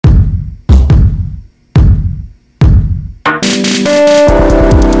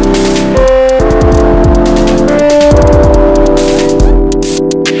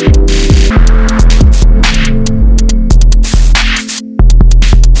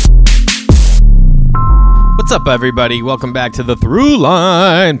What's up, everybody? Welcome back to the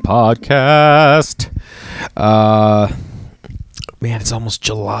Thruline podcast. Man, it's almost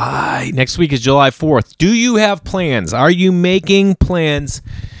July. Next week is July 4th. Do you have plans? Are you making plans?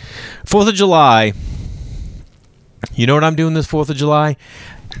 4th of July. You know what I'm doing this 4th of July?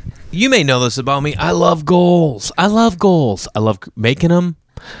 You may know this about me. I love goals. I love goals. I love making them.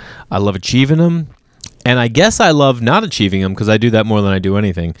 I love achieving them. And I guess I love not achieving them because I do that more than I do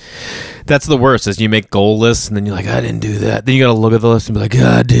anything. That's the worst, is you make goal lists and then you're like, I didn't do that. Then you got to look at the list and be like,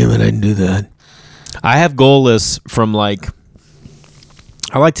 God damn it, I didn't do that. I have goal lists from I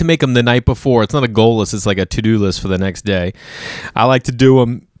like to make them the night before. It's not a goal list. It's like a to-do list for the next day. I like to do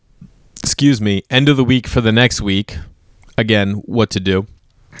them, end of the week for the next week. Again, what to do.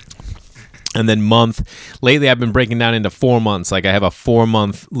 And then month. Lately, I've been breaking down into 4 months. Like I have a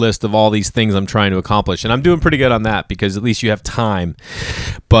 4-month list of all these things I'm trying to accomplish. And I'm doing pretty good on that because at least you have time.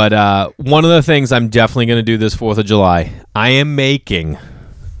 But one of the things I'm definitely going to do this 4th of July, I am making,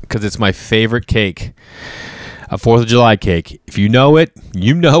 because it's my favorite cake, a 4th of July cake. If you know it,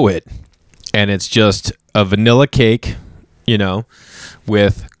 you know it. And it's just a vanilla cake,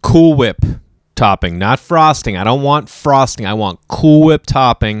 with Cool Whip topping, not frosting. I don't want frosting. I want Cool Whip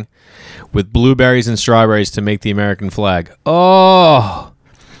topping with blueberries and strawberries to make the American flag. Oh,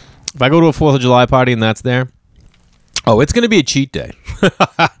 if I go to a 4th of July party and that's there, it's going to be a cheat day.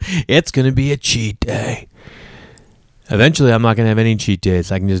 It's going to be a cheat day. Eventually, I'm not going to have any cheat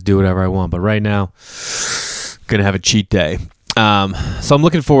days. I can just do whatever I want. But right now, going to have a cheat day. So I'm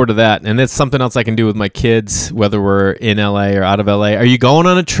looking forward to that. And that's something else I can do with my kids, whether we're in LA or out of LA. Are you going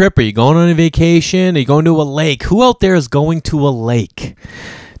on a trip? Are you going on a vacation? Are you going to a lake? Who out there is going to a lake?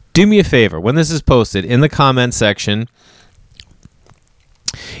 Do me a favor. When this is posted, in the comment section,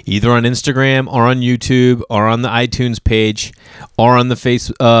 either on Instagram or on YouTube or on the iTunes page or on the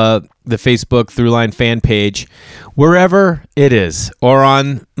Facebook Thruline fan page, wherever it is, or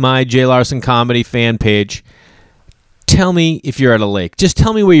on my Jay Larson comedy fan page, tell me if you're at a lake. Just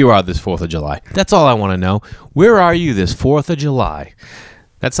tell me where you are this 4th of July. That's all I want to know. Where are you this 4th of July?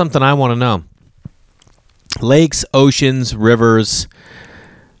 That's something I want to know. Lakes, oceans, rivers,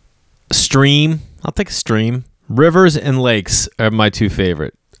 stream. I'll take a stream. Rivers and lakes are my two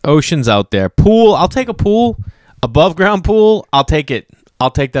favorite. Oceans out there. Pool. I'll take a pool. Above ground pool. I'll take it.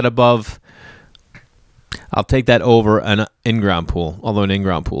 I'll take that above. I'll take that over an in-ground pool. Although an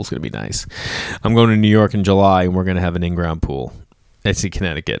in-ground pool is going to be nice. I'm going to New York in July and we're going to have an in-ground pool. It's in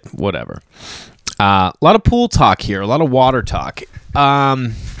Connecticut. Whatever. A lot of pool talk here. A lot of water talk.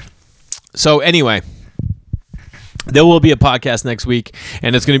 So anyway, there will be a podcast next week,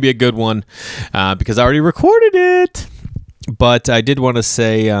 and it's going to be a good one because I already recorded it. But I did want to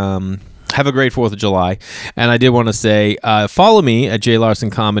say, have a great 4th of July. And I did want to say, follow me at Jay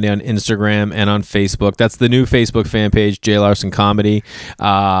Larson Comedy on Instagram and on Facebook. That's the new Facebook fan page, Jay Larson Comedy.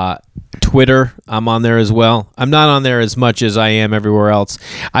 Twitter, I'm on there as well. I'm not on there as much as I am everywhere else.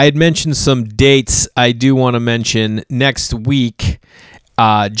 I had mentioned some dates I do want to mention next week.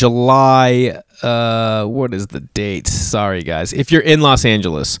 July, what is the date? Sorry, guys. If you're in Los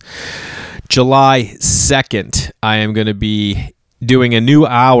Angeles, July 2nd, I am going to be doing a new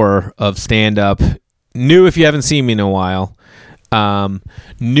hour of stand-up. New if you haven't seen me in a while.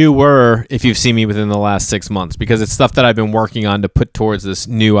 Newer if you've seen me within the last 6 months, because it's stuff that I've been working on to put towards this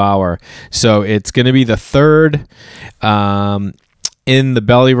new hour. So it's going to be the 3rd. In the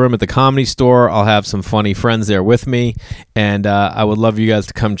belly room at the Comedy Store. I'll have some funny friends there with me, and I would love you guys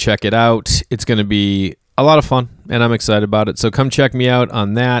to come check it out. It's going to be a lot of fun, and I'm excited about it. So come check me out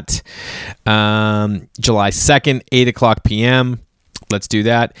on that. July 2nd, 8 o'clock p.m. Let's do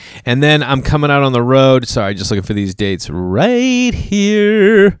that. And then I'm coming out on the road. Sorry, just looking for these dates right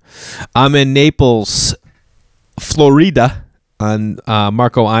here. I'm in Naples, Florida, on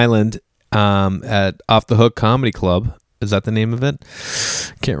Marco Island at Off the Hook Comedy Club. Is that the name of it?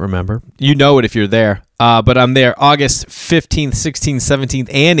 Can't remember. You know it if you're there. But I'm there August 15th, 16th, 17th,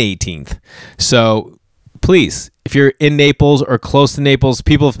 and 18th. So please, if you're in Naples or close to Naples,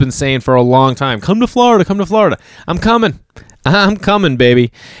 people have been saying for a long time, come to Florida, come to Florida. I'm coming. I'm coming,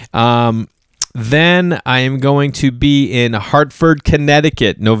 baby. Then I am going to be in Hartford,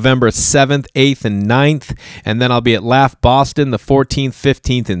 Connecticut, November 7th, 8th, and 9th. And then I'll be at Laugh Boston the 14th,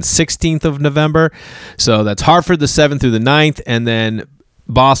 15th, and 16th of November. So that's Hartford the 7th through the 9th, and then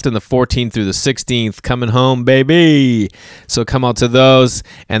Boston the 14th through the 16th. Coming home, baby. So come out to those.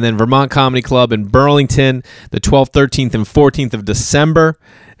 And then Vermont Comedy Club in Burlington the 12th, 13th, and 14th of December.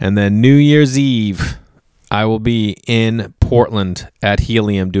 And then New Year's Eve, I will be in Portland at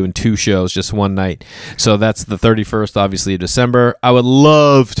Helium doing 2 shows just one night. So that's the 31st, obviously, of December. I would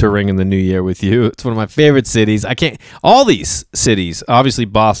love to ring in the new year with you. It's one of my favorite cities. I can't, all these cities, obviously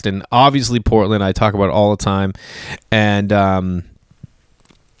Boston, obviously Portland, I talk about it all the time. And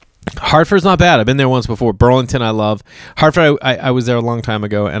Hartford's not bad. I've been there once before. Burlington, I love. Hartford, I was there a long time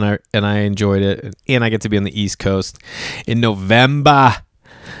ago, and I enjoyed it. And I get to be on the East Coast in November.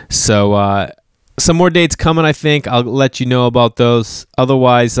 So some more dates coming, I think. I'll let you know about those.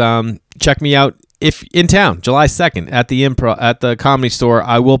 Otherwise, check me out if in town, July 2nd at the at the Comedy Store.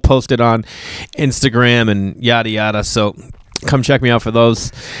 I will post it on Instagram and yada yada. So come check me out for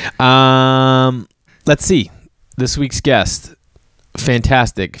those. Let's see. This week's guest.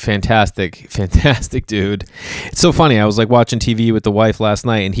 Fantastic dude. It's so funny. I was like watching TV with the wife last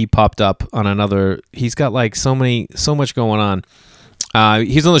night, and he popped up on another. He's got like so much going on.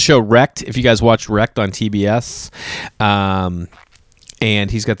 He's on the show Wrecked, if you guys watch Wrecked on TBS.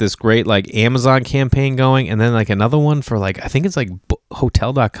 And he's got this great like Amazon campaign going, and then like another one for like, I think it's like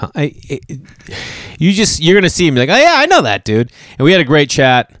hotel.com. You're gonna see him like, oh yeah, I know that dude. And we had a great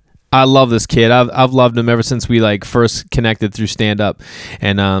chat. I love this kid. I've loved him ever since we like first connected through stand up,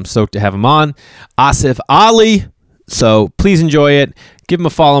 and I'm stoked to have him on. Asif Ali. So please enjoy it. Give him a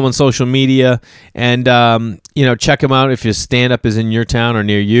follow on social media, and check him out if his stand up is in your town or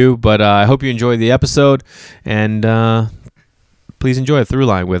near you. But I hope you enjoy the episode, and please enjoy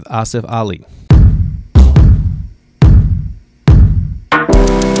Thruline with Asif Ali.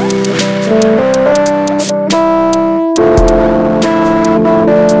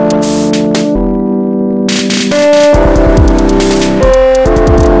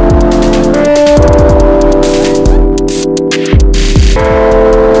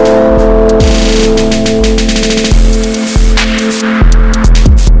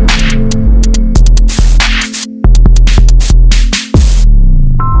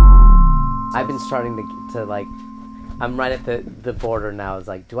 Starting to like, I'm right at the border now. It's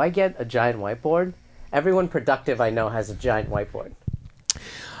like, do I get a giant whiteboard? Everyone productive I know has a giant whiteboard.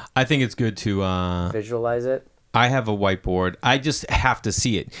 I think it's good to visualize it. I have a whiteboard. I just have to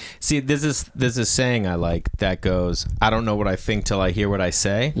see it. See, there's this saying I like that goes, I don't know what I think till I hear what I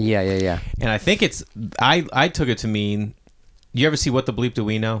say. Yeah. And I think it's, I took it to mean, you ever see What the Bleep Do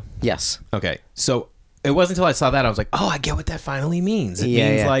We Know? Yes. Okay. So it wasn't until I saw that I was like, oh, I get what that finally means. It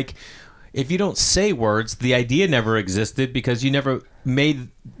means like, if you don't say words, the idea never existed because you never made.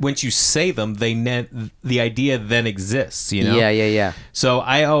 Once you say them, the idea then exists. You know. Yeah. So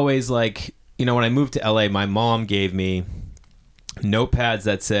I always like, when I moved to LA, my mom gave me notepads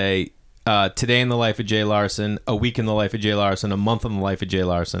that say, today in the life of Jay Larson, a week in the life of Jay Larson, a month in the life of Jay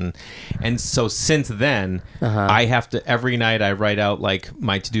Larson. And so since then, I have to, every night I write out like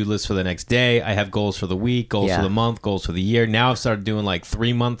my to-do list for the next day. I have goals for the week, goals for the month, goals for the year. Now I've started doing like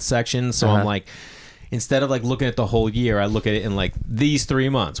 3-month sections. So I'm like, instead of like looking at the whole year, I look at it in like these 3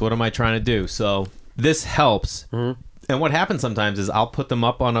 months. What am I trying to do? So this helps. And what happens sometimes is I'll put them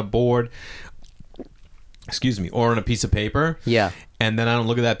up on a board, or on a piece of paper. Yeah. And then I don't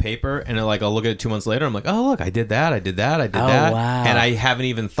look at that paper, and I'll look at it 2 months later. I'm like, oh, look, I did that. Wow. And I haven't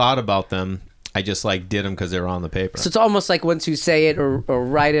even thought about them. I just like did them because they were on the paper. So it's almost like once you say it or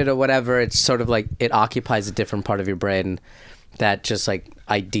write it or whatever, it's sort of like it occupies a different part of your brain that just like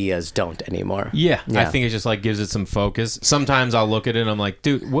ideas don't anymore. Yeah. I think it just like gives it some focus. Sometimes I'll look at it and I'm like,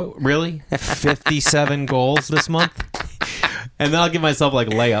 dude, what, really? 57 goals this month? And then I'll give myself like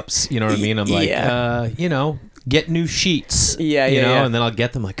layups, you know what I mean? I'm like, get new sheets. Yeah. And then I'll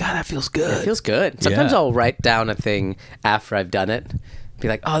get them like, God, that feels good. It feels good. Sometimes I'll write down a thing after I've done it. Be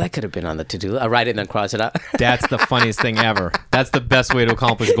like, oh, that could have been on the to-do. I'll write it and then cross it out. That's the funniest thing ever. That's the best way to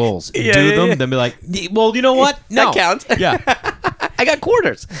accomplish goals. Do them, then be like, well, you know what? No. That counts. Yeah. I got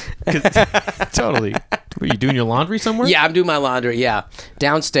quarters. Totally. Are you doing your laundry somewhere? Yeah, I'm doing my laundry,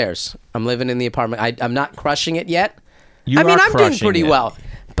 downstairs. I'm living in the apartment. I'm not crushing it yet. I'm doing pretty well.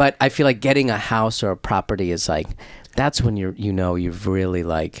 But I feel like getting a house or a property is like, that's when you've really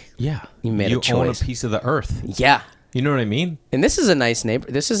like, you made a choice. You own a piece of the earth. Yeah. You know what I mean? And this is a nice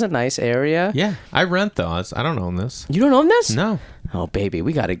This is a nice area. Yeah. I rent though. I don't own this. You don't own this? No. Oh, baby.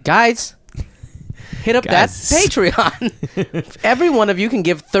 We got it. Hit up that Patreon. Every one of you can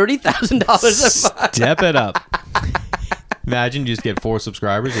give $30,000 a month. Step it up. Imagine you just get 4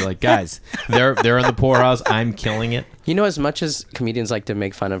 subscribers. You're like, guys, they're in the poorhouse. I'm killing it. As much as comedians like to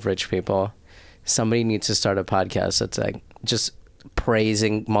make fun of rich people, somebody needs to start a podcast that's like just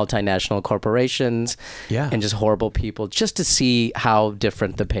praising multinational corporations and just horrible people, just to see how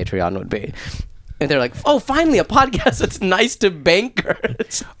different the Patreon would be. And they're like, oh, finally a podcast that's nice to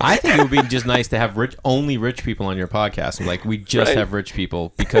bankers. I think it would be just nice to have only rich people on your podcast. And like, we just have rich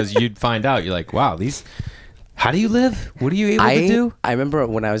people, because you'd find out, you're like, wow, how do you live? What are you able to do? I remember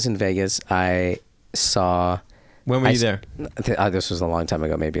when I was in Vegas, I saw... When were you there? This was a long time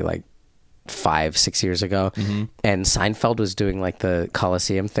ago, maybe like 5-6 years ago. And Seinfeld was doing like the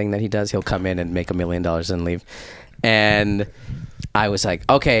Coliseum thing that he does. He'll come in and make $1 million and leave. And I was like,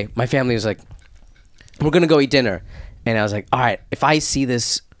 okay, my family was like, we're going to go eat dinner. And I was like, all right, if I see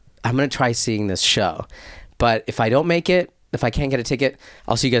this, I'm going to try seeing this show. But if I don't make it, if I can't get a ticket,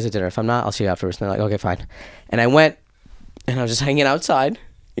 I'll see you guys at dinner. If I'm not, I'll see you afterwards. And they're like, okay, fine. And I went, and I was just hanging outside,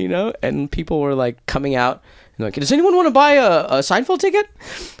 you know, and people were like coming out and like, does anyone want to buy a Seinfeld ticket?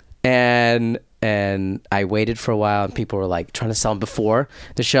 And I waited for a while, and people were like trying to sell them before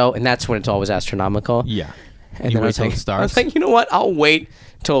the show. And that's when it's always astronomical. Yeah. And then I was like, you know what? I'll wait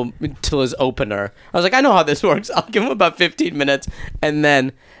till his opener. I was like, I know how this works. I'll give him about 15 minutes. And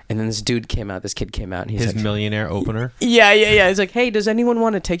then this dude came out. This kid came out. And he's his like, millionaire opener? Yeah. He's like, hey, does anyone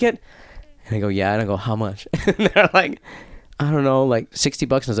want a ticket? And I go, yeah. And I go, how much? And they're like, I don't know, like $60.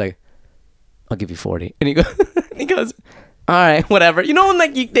 And I was like, I'll give you 40. And he goes, all right, whatever. You know when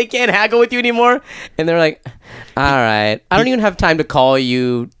like they can't haggle with you anymore? And they're like, all right. I don't even have time to call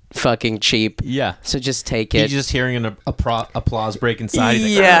you fucking cheap. Yeah. So just take it. He's just hearing an applause break inside.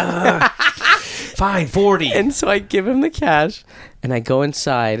 He's like, fine, 40. And so I give him the cash, and I go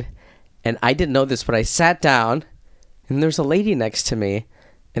inside, and I didn't know this, but I sat down, and there's a lady next to me,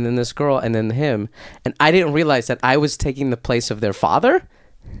 and then this girl, and then him, and I didn't realize that I was taking the place of their father.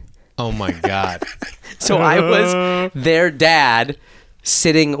 Oh my God. So I was their dad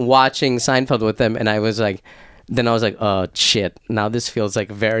sitting watching Seinfeld with them, and I was like, oh shit, now this feels like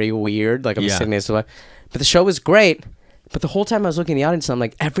very weird, like I'm sitting there. But the show was great, but the whole time I was looking at the audience, I'm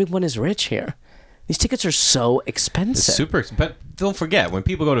like, everyone is rich here. These tickets are so expensive. It's super expensive. But don't forget, when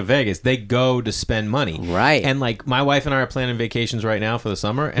people go to Vegas, they go to spend money. Right. And like, my wife and I are planning vacations right now for the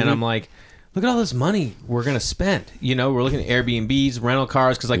summer, and I'm like, look at all this money we're going to spend. You know, we're looking at Airbnbs, rental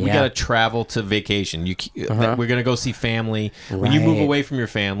cars, because like we got to travel to vacation. We're going to go see family. When you move away from your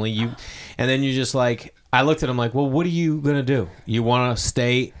family, and then you're just like, I looked at him like, well, what are you going to do? You want to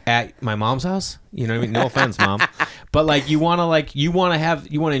stay at my mom's house? You know what I mean? No offense, Mom. But like, you want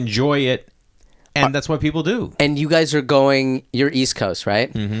to enjoy it. And that's what people do. And you guys are going, you're East Coast,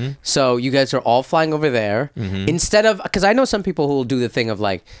 right? Mm-hmm. So you guys are all flying over there. Mm-hmm. Instead of, because I know some people who will do the thing of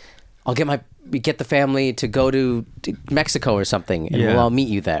like, I'll get the family to go to Mexico or something, and we'll all meet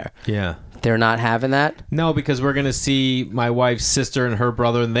you there. Yeah. They're not having that? No, because we're going to see my wife's sister and her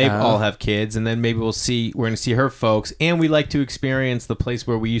brother, and they all have kids, and then maybe we're going to see her folks, and we like to experience the place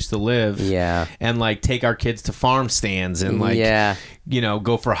where we used to live. Yeah. And like take our kids to farm stands and like, you know,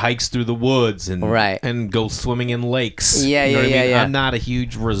 go for hikes through the woods and go swimming in lakes. Yeah, you know what I mean? yeah. I'm not a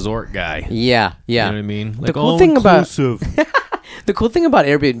huge resort guy. Yeah. You know what I mean? Like, the cool thing about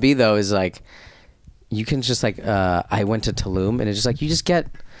Airbnb though is like, you can just like, I went to Tulum, and it's just like, you just get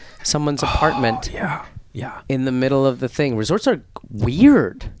someone's apartment in the middle of the thing. Resorts are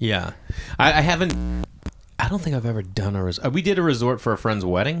weird. Yeah. I don't think I've ever done a resort. We did a resort for a friend's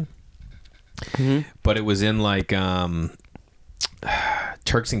wedding, but it was in like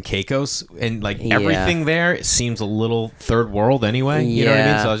Turks and Caicos, and like everything there seems a little third world anyway. You know what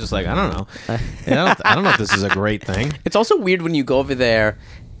I mean? So I was just like, I don't know. I don't know if this is a great thing. It's also weird when you go over there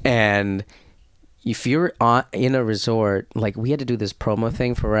and if you're in a resort, like we had to do this promo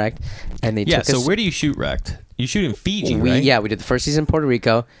thing for Wrecked, and they took us. So where do you shoot Wrecked? You shoot in Fiji, right? Yeah, we did the first season in Puerto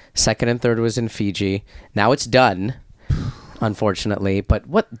Rico, second and third was in Fiji. Now it's done, unfortunately. But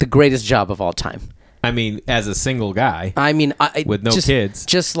what the greatest job of all time? I mean, as a single guy. I mean, with no kids,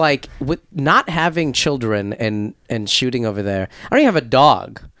 just like with not having children and shooting over there. I don't even have a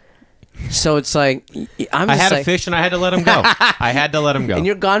dog. So it's like, I had a fish and I had to let him go. And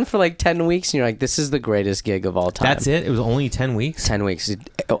you're gone for like 10 weeks and you're like, this is the greatest gig of all time. That's it? It was only 10 weeks? 10 weeks.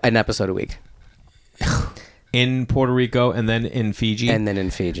 An episode a week. In Puerto Rico and then in Fiji? And then in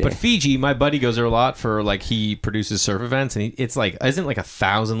Fiji. But Fiji, my buddy goes there a lot for like, he produces surf events, and it's like, isn't it like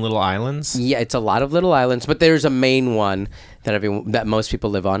 1,000 little islands? Yeah, it's a lot of little islands, but there's a main one that most people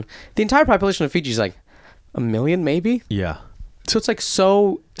live on. The entire population of Fiji is like 1 million maybe? Yeah. So it's like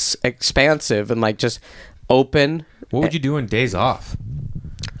so expansive and like just open. What would you do on days off?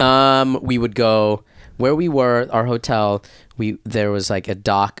 We would go where we were, our hotel. There was like a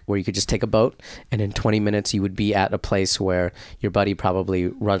dock where you could just take a boat, and in 20 minutes you would be at a place where your buddy probably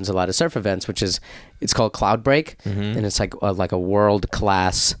runs a lot of surf events, it's called Cloud Break, and it's like a world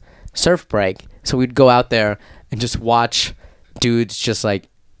class surf break. So we'd go out there and just watch dudes just like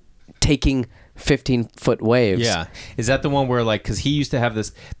taking 15-foot waves. Yeah. Is that the one where, like, because he used to have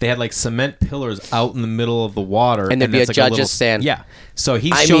this, they had, like, cement pillars out in the middle of the water. And there'd be a like judge's stand. Yeah. So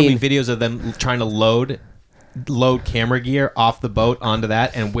he's showing me videos of them trying to load camera gear off the boat onto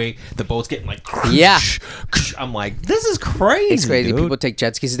that, and the boat's getting, like, I'm like, this is crazy. It's crazy. Dude. People take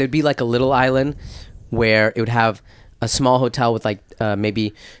jet skis. There'd be, like, a little island where it would have a small hotel with, like,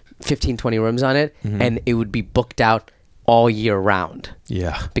 maybe 15, 20 rooms on it, and it would be booked out all year round.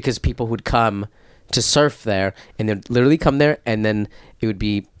 Yeah. Because people would come to surf there, and they'd literally come there, and then it would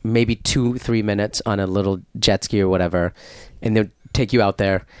be maybe 2-3 minutes on a little jet ski or whatever, and they'd take you out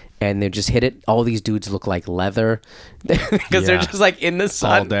there, and they'd just hit it. All these dudes look like leather because they're just like in the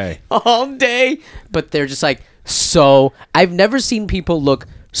sun all day. But they're just like I've never seen people look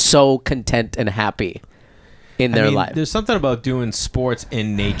so content and happy in their life. There's something about doing sports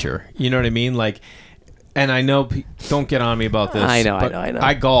in nature. You know what I mean? Like, and I know, don't get on me about this. I know.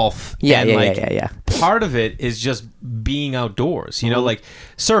 I golf. Yeah. Part of it is just being outdoors. You know, like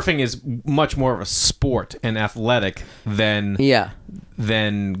surfing is much more of a sport and athletic than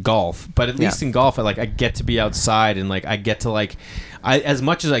golf. But at least in golf, I get to be outside, and like I get to as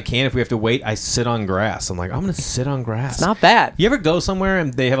much as I can. If we have to wait, I sit on grass. I'm like, I'm gonna sit on grass. It's not bad. You ever go somewhere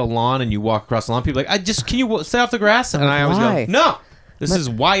and they have a lawn and you walk across the lawn? People are like, can you sit off the grass? And I always go, no. This is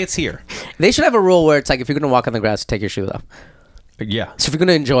why it's here. They should have a rule where it's like, if you're going to walk on the grass, take your shoes off. Yeah. So if you're going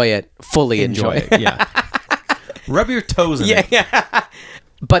to enjoy it, fully enjoy it. Yeah. Rub your toes in it. Yeah.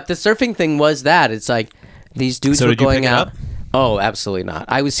 But the surfing thing was that. It's like, these dudes were going out. Oh, absolutely not.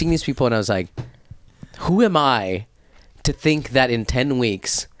 I was seeing these people and I was like, who am I to think that in 10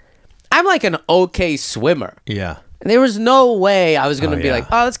 weeks, I'm like an okay swimmer. Yeah. There was no way I was going to be like,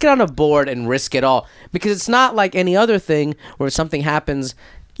 let's get on a board and risk it all. Because it's not like any other thing where if something happens,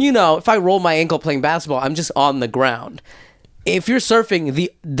 if I roll my ankle playing basketball, I'm just on the ground. If you're surfing,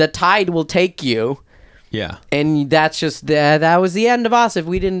 the tide will take you. Yeah. And that's just, that was the end of us if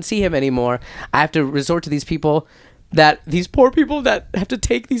we didn't see him anymore. I have to resort to these poor people that have to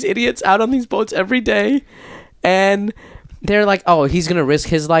take these idiots out on these boats every day. And they're like, oh, he's going to risk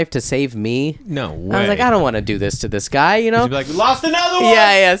his life to save me? No way. I was like, I don't want to do this to this guy, You'd be like, we lost another one!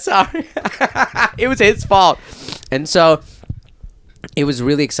 Yeah, sorry. It was his fault. And so it was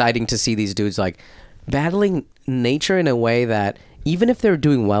really exciting to see these dudes like battling nature in a way that even if they're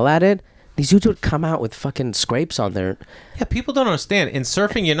doing well at it, these dudes would come out with fucking scrapes on their... Yeah, people don't understand. In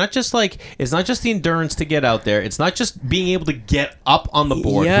surfing, you're not just it's not just the endurance to get out there. It's not just being able to get up on the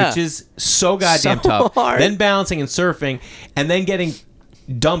board, which is so goddamn tough. Hard. Then balancing and surfing, and then getting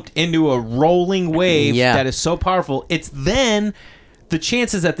dumped into a rolling wave that is so powerful. It's then the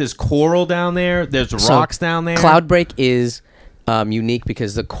chances that there's coral down there, there's rocks down there. Cloud break is unique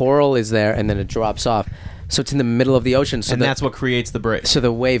because the coral is there and then it drops off. So it's in the middle of the ocean. So that's what creates the break. So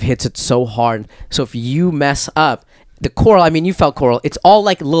the wave hits it so hard. So if you mess up, the coral, you felt coral, it's all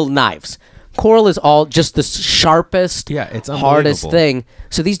like little knives. Coral is all just the sharpest, it's hardest thing.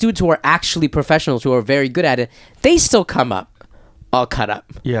 So these dudes who are actually professionals, who are very good at it, they still come up all cut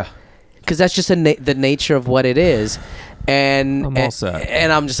up. Yeah. Because that's just the nature of what it is. And I'm all set.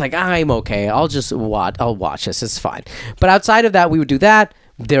 And I'm just like, I'm okay. I'll watch this. It's fine. But outside of that, we would do that.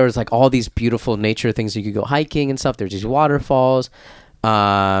 There was like all these beautiful nature things. You could go hiking and stuff. There's these waterfalls.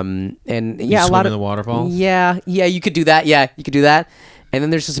 And yeah, a lot of the waterfalls. Yeah, you could do that. Yeah, you could do that. And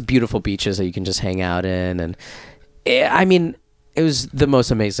then there's just beautiful beaches that you can just hang out in. And it was the most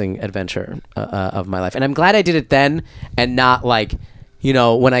amazing adventure of my life. And I'm glad I did it then and not like,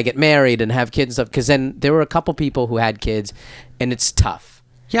 when I get married and have kids and stuff. Because then there were a couple people who had kids, and it's tough.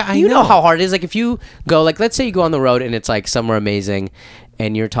 Yeah, I know. You know how hard it is. Like if you go, like let's say you go on the road and it's like somewhere amazing,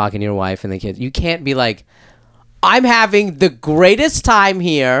 and you're talking to your wife and the kids. You can't be like, I'm having the greatest time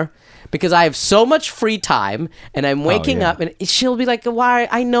here because I have so much free time and I'm waking up, and she'll be like, why?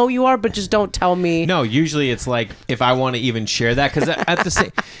 I know you are, but just don't tell me. No, usually it's like if I want to even share that, because at the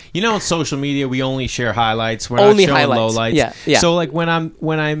same, on social media we only share highlights. We're not showing lowlights. Yeah. So like when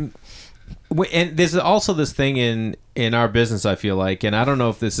I'm, and there's also this thing in our business, I feel like, and I don't know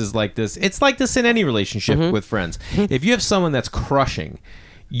if this is like this. It's like this in any relationship with friends. If you have someone that's crushing,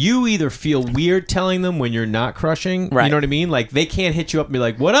 you either feel weird telling them when you're not crushing, right. You know what I mean? Like they can't hit you up and be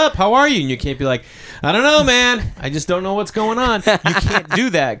like, "What up? How are you?" And you can't be like, "I don't know, man. I just don't know what's going on." You can't do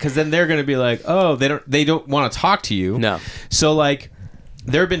that because then they're going to be like, "Oh, they don't want to talk to you." No. So like,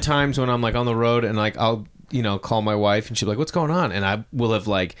 there have been times when I'm like on the road and like I'll call my wife and she'll be like, "What's going on?" And I will have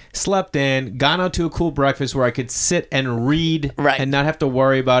like slept in, gone out to a cool breakfast where I could sit and read and not have to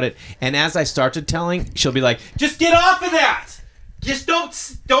worry about it. And as I started telling, she'll be like, "Just get off of that. Just don't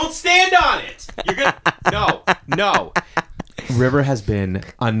stand on it. You're gonna no." River has been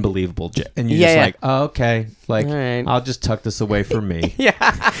unbelievable, and you're just like, oh, okay, like right. I'll just tuck this away for me.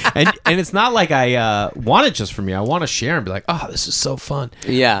 and it's not like I want it just for me. I want to share and be like, oh, this is so fun.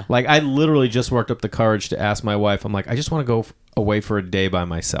 Yeah, like I literally just worked up the courage to ask my wife. I'm like, I just want to go away for a day by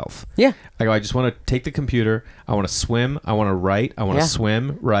myself. Yeah, I just want to take the computer. I want to swim. I want to write. I want to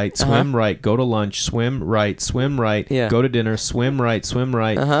swim, write, swim, write. Go to lunch. Swim, write, swim, write. Yeah. Go to dinner. Swim, write, swim,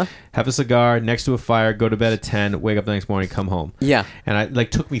 write. Have a cigar next to a fire. Go to bed at 10. Wake up the next morning. Come home. Yeah. And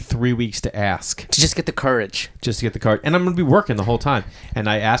it took me 3 weeks to ask. To just get the courage. Just to get the courage. And I'm gonna be working the whole time. And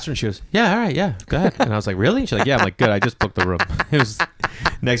I asked her, and she goes, "Yeah, all right, yeah, go ahead." And I was like, "Really?" She's like, "Yeah." I'm like, "Good. I just booked the room." It was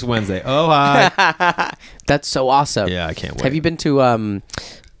next Wednesday. Oh, hi. That's so awesome. Yeah, I can't wait. Have you been to what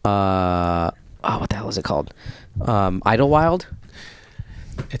the hell is it called? Idlewild?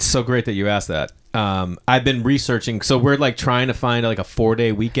 It's so great that you asked that. I've been researching, so we're like trying to find like a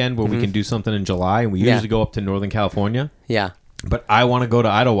 4-day weekend where we can do something in July, and we usually go up to Northern California. Yeah. But I want to go to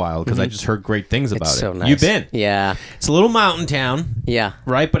Idlewild because I just heard great things about it's so it. Nice. You've been? Yeah. It's a little mountain town. Yeah.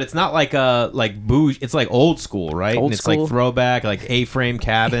 Right? But it's not like bougie. It's like old school, right? Old and it's school. like throwback, like A-frame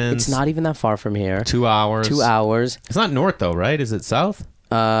cabins. It's not even that far from here. 2 hours. 2 hours. It's not north though, right? Is it south?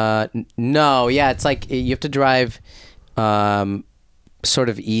 No. Yeah, it's like you have to drive sort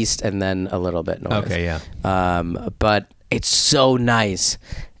of east and then a little bit north. Okay, yeah. But it's so nice.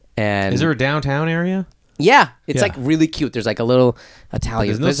 And is there a downtown area? Yeah, it's like really cute. There's like a little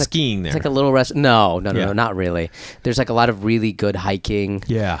Italian. There's no skiing there. It's like a little rest. No, not really. There's like a lot of really good hiking.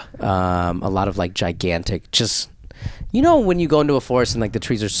 Yeah. A lot of like gigantic. Just when you go into a forest and like the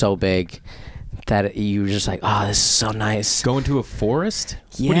trees are so big that you're just like, oh, this is so nice. Go into a forest?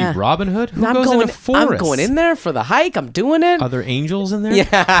 Yeah. What are you, Robin Hood? Who goes into a forest? I'm going in there for the hike. I'm doing it. Are there angels in there?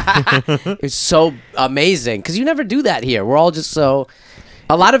 Yeah. It's so amazing because you never do that here. We're all just so.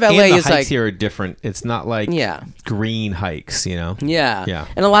 A lot of LA and the is hikes like here are different. It's not like green hikes, Yeah. Yeah.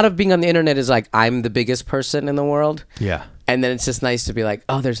 And a lot of being on the internet is like I'm the biggest person in the world. Yeah. And then it's just nice to be like,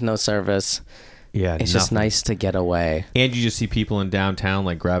 oh, there's no service. Yeah. It's just nice to get away. And you just see people in downtown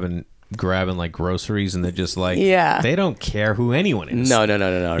like grabbing like groceries, and they're just like, they don't care who anyone is. No.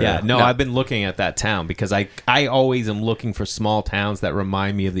 Yeah, no, I've been looking at that town because I always am looking for small towns that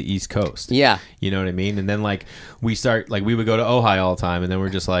remind me of the East Coast. Yeah. You know what I mean? And then like we would go to Ojai all the time, and then we're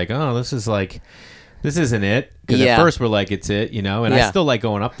just like, oh, this isn't it. Because at first we're like, it's it, and I still like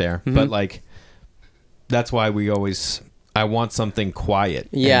going up there, but like that's why I want something quiet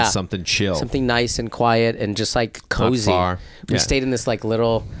and something chill. Something nice and quiet and just like cozy. Not far. We stayed in this like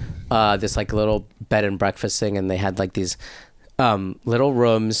little bed and breakfast thing, and they had like these little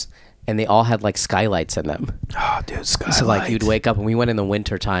rooms, and they all had like skylights in them. Oh, dude, skylights. So like you'd wake up, and we went in the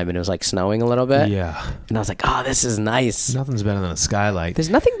winter time, and it was like snowing a little bit. Yeah. And I was like, oh, this is nice. Nothing's better than a skylight. There's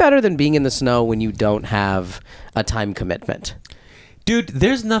nothing better than being in the snow when you don't have a time commitment. Dude,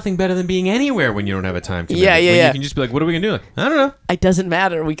 there's nothing better than being anywhere when you don't have a time commitment. Yeah. You can just be like, what are we going to do? Like, I don't know. It doesn't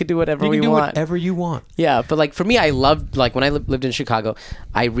matter. We could do whatever we want. You can do whatever you want. Yeah, but like for me, I loved, like when I lived in Chicago,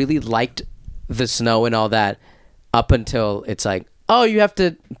 I really liked the snow and all that up until it's like, oh, you have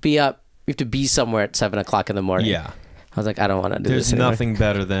to be somewhere at 7 o'clock in the morning. Yeah. I was like, I don't want to do this There's anymore. nothing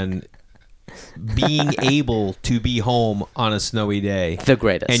better than being able to be home on a snowy day. The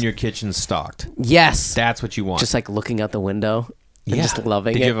greatest. And your kitchen's stocked. Yes. That's what you want. Just like looking out the window. And just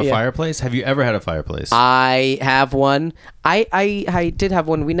loving it. Did you have a fireplace? Have you ever had a fireplace? I have one. I did have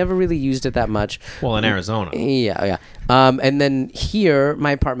one. We never really used it that much. Well, in Arizona. Yeah. And then here,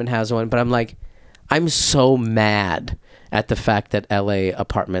 my apartment has one, but I'm like, I'm so mad at the fact that LA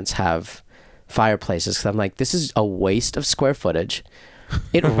apartments have fireplaces because I'm like, this is a waste of square footage.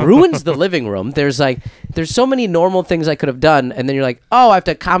 It ruins the living room. There's so many normal things I could have done, and then you're like, oh, I have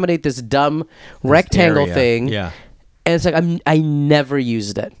to accommodate this dumb rectangle thing. Yeah. And it's like I never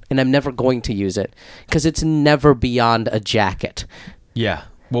used it, and I'm never going to use it because it's never beyond a jacket. Yeah.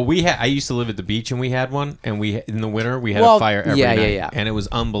 Well, I used to live at the beach, and we had one, and in the winter we had a fire every night. Yeah. And it was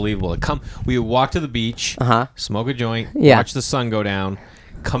unbelievable. We would walk to the beach, smoke a joint, watch the sun go down,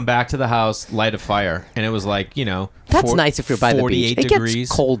 come back to the house, light a fire, and it was like, that's nice if you're by the beach. It degrees.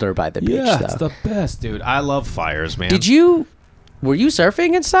 Gets colder by the beach, though. Yeah, it's the best, dude. I love fires, man. Were you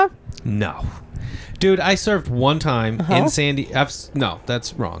surfing and stuff? No. Dude, I surfed one time in Sandy. No,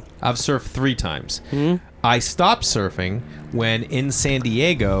 that's wrong. I've surfed 3 times. Mm-hmm. I stopped surfing when in San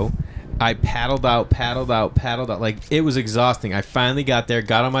Diego, I paddled out. Like, it was exhausting. I finally got there,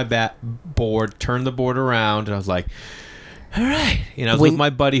 got on my board, turned the board around, and I was like, all right. I was with my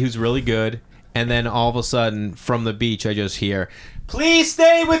buddy who's really good, And then all of a sudden, from the beach, I just hear, "Please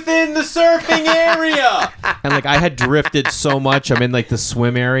stay within the surfing area." And like I had drifted so much, I'm in like the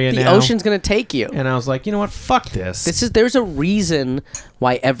swim area now. The ocean's gonna take you. And I was like, you know what? Fuck this. There's a reason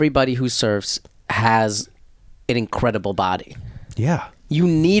why everybody who surfs has an incredible body. Yeah. You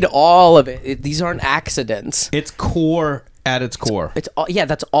need all of it. These aren't accidents. It's core at its core. It's all, yeah,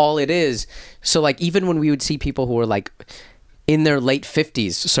 that's all it is. So like even when we would see people who were like in their late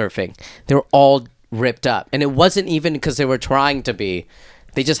 50s surfing, they were all ripped up. And it wasn't even because they were trying to be.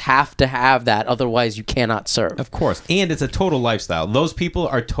 They just have to have that. Otherwise, you cannot surf. Of course. And it's a total lifestyle. Those people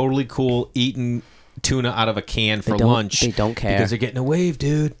are totally cool eating tuna out of a can for lunch. They don't care. Because they're getting a wave,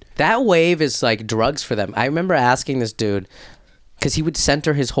 dude. That wave is like drugs for them. I remember asking this dude, because he would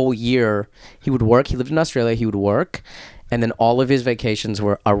center his whole year. He would work. He lived in Australia. He would work. And then all of his vacations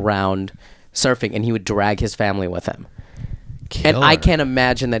were around surfing. And he would drag his family with him. Killer. And I can't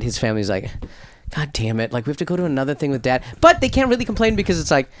imagine that his family's like, God damn it. Like, we have to go to another thing with Dad. But they can't really complain because it's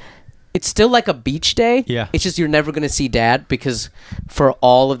like, it's still like a beach day. Yeah. It's just you're never going to see Dad because for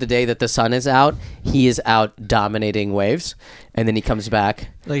all of the day that the sun is out, he is out dominating waves. And then he comes back.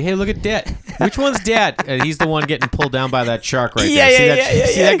 Like, hey, look at Dad. Which one's Dad? He's the one getting pulled down by that shark right yeah, there. Yeah,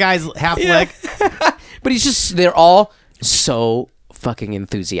 See that guy's half leg? But he's just, they're all so fucking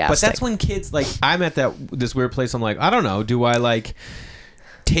enthusiastic. But that's when kids, like, I'm at this weird place. I'm like, I don't know. Do I, like,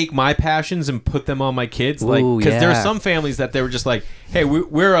 take my passions and put them on my kids? Like, because there are some families that they were just like, hey,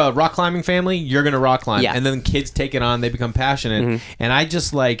 we're a rock climbing family. You're going to rock climb. Yeah. And then kids take it on. They become passionate. And I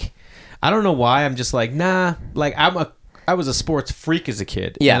just, like, I don't know why. I'm just like, nah. Like, I was a sports freak as a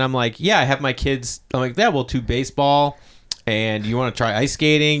kid. Yeah. And I'm like, yeah, I have my kids. I'm like, yeah, we'll do baseball. And you want to try ice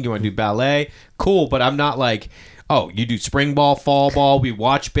skating? You want to do ballet? Cool. But I'm not like, oh, you do spring ball, fall ball. We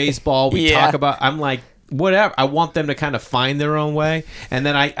watch baseball. We talk about. I'm like, whatever. I want them to kind of find their own way. And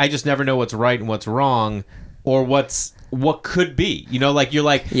then I just never know what's right and what's wrong, or what could be. You know, like you're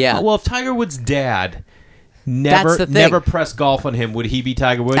like, oh, well, if Tiger Woods' dad never pressed golf on him, would he be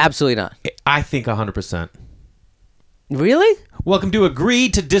Tiger Woods? Absolutely not. I think 100%. Really? Welcome to Agree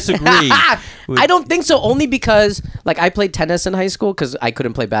to Disagree. I don't think so, only because like I played tennis in high school because I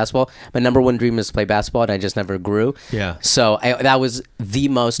couldn't play basketball. My number one dream is to play basketball, and I just never grew. Yeah. So that was the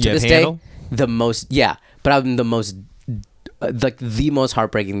most, to this day, the most, but I'm the most, like the most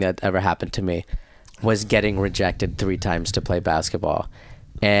heartbreaking that ever happened to me was getting rejected 3 times to play basketball.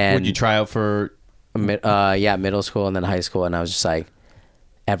 And would you try out for? Middle school and then high school, and I was just like,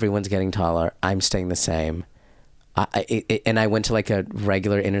 everyone's getting taller. I'm staying the same. And I went to like a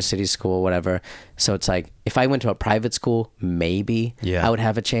regular inner city school, whatever. So it's like if I went to a private school, maybe I would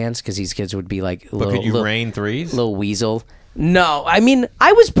have a chance because these kids would be like, could you rain threes? Little weasel. No, I mean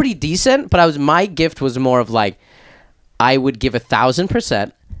I was pretty decent, but my gift was more of like I would give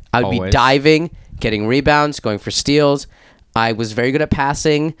 1,000%. I would be diving, getting rebounds, going for steals. I was very good at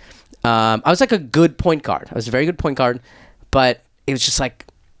passing. I was like a good point guard. I was a very good point guard, but it was just like,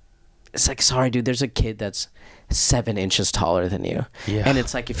 it's like, sorry, dude, there's a kid that's 7 inches taller than you. Yeah. And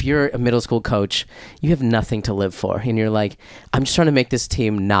it's like, if you're a middle school coach, you have nothing to live for. And you're like, I'm just trying to make this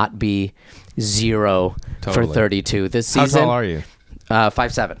team not be 0 for 32 this season. How tall are you?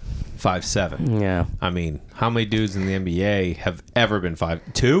 5'7". 5'7". Yeah. I mean, how many dudes in the NBA have ever been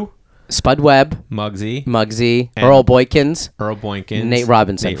 5'2"? Spud Webb. Muggsy. Earl Boykins. Nate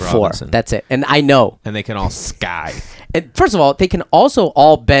Robinson. 4. That's it. And I know. And they can all sky. And first of all, they can also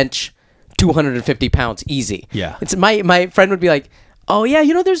all bench 250 pounds easy. Yeah. It's my friend would be like, oh yeah,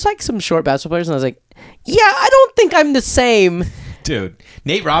 you know, there's like some short basketball players, and I was like, yeah, I don't think I'm the same. Dude,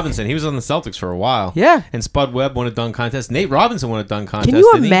 Nate Robinson, he was on the Celtics for a while. Yeah. And Spud Webb won a dunk contest. Nate Robinson won a dunk contest. Can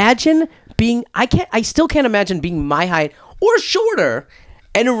you imagine being? I still can't imagine being my height or shorter,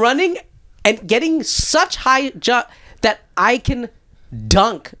 and running and getting such high jump that I can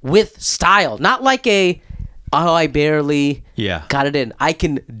dunk with style, not like I barely got it in. I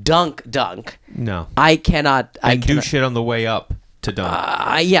can dunk. No. I cannot. I can do shit on the way up to dunk.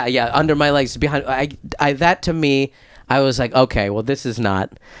 Under my legs, behind. That to me, I was like, okay, well, this is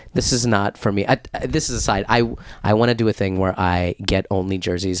not for me. This is aside. I want to do a thing where I get only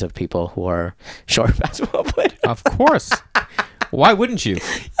jerseys of people who are short basketball players. Of course. Why wouldn't you?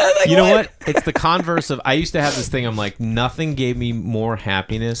 Like, you know what? It's the converse of, I used to have this thing, I'm like, nothing gave me more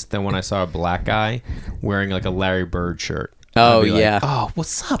happiness than when I saw a black guy wearing like a Larry Bird shirt. Oh, yeah. Like, oh,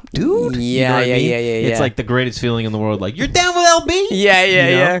 what's up, dude? Yeah, you know yeah. It's like the greatest feeling in the world. Like, you're down with LB?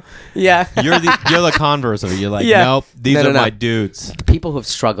 Yeah. You're the converse of it. You're like, nope, these are my dudes. People who have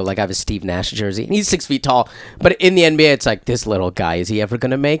struggled, like I have a Steve Nash jersey, and he's 6 feet tall. But in the NBA, it's like, this little guy, is he ever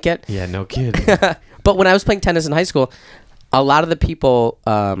going to make it? Yeah, no kidding. But when I was playing tennis in high school, a lot of the people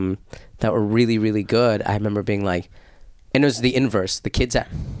that were really, really good, I remember being like, and it was the inverse. The kids at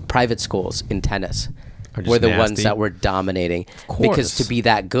private schools in tennis were the ones that were dominating. Because to be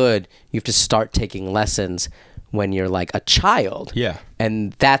that good, you have to start taking lessons when you're like a child. Yeah.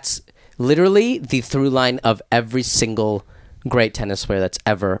 And that's literally the through line of every single great tennis player that's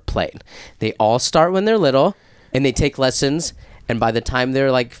ever played. They all start when they're little, and they take lessons, and by the time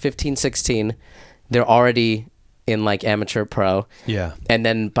they're like 15, 16, they're already in like amateur pro. Yeah. And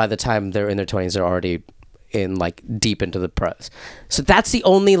then by the time they're in their 20s, they're already in like deep into the pros. So that's the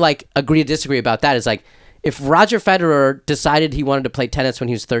only like agree or disagree about that is like, if Roger Federer decided he wanted to play tennis when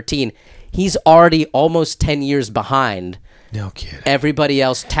he was 13, he's already almost 10 years behind. No kidding. Everybody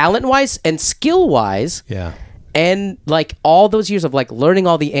else, talent-wise and skill-wise. Yeah. And like all those years of like learning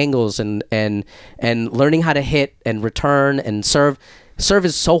all the angles and learning how to hit and return and serve. Serve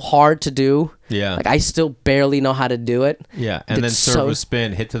is so hard to do. Yeah. Like I still barely know how to do it. Yeah. And then serve with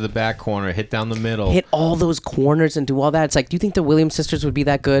spin, hit to the back corner, hit down the middle. Hit all those corners and do all that. It's like, do you think the Williams sisters would be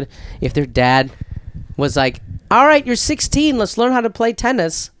that good if their dad was like, all right, you're 16, let's learn how to play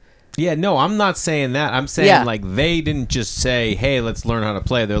tennis? Yeah, no, I'm not saying that. I'm saying like they didn't just say, hey, let's learn how to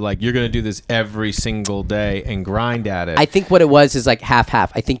play. They're like, you're going to do this every single day and grind at it. I think what it was is like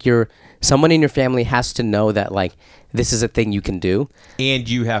half-half. I think someone in your family has to know that like this is a thing you can do. And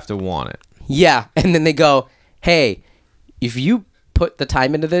you have to want it. Yeah. And then they go, hey, if you put the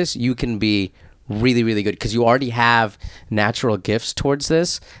time into this, you can be really, really good because you already have natural gifts towards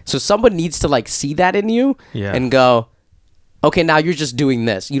this. So someone needs to like see that in you and go, okay, now you're just doing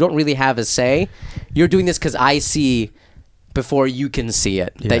this. You don't really have a say. You're doing this because I see before you can see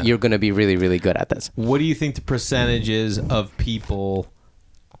it that you're going to be really, really good at this. What do you think the percentage is of people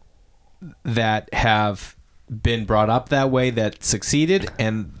that have been brought up that way that succeeded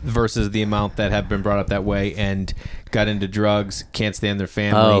and versus the amount that have been brought up that way and got into drugs, can't stand their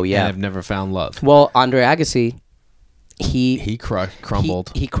family, and have never found love? Well, Andre Agassi, he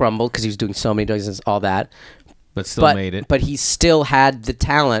crumbled. He crumbled because he was doing so many drugs and all that. But still made it. But he still had the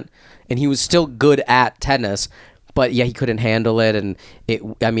talent, and he was still good at tennis. But yeah, he couldn't handle it, and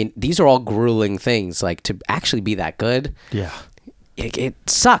I mean, these are all grueling things. Like to actually be that good. Yeah. It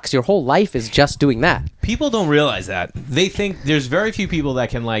sucks. Your whole life is just doing that. People don't realize that. They think there's very few people that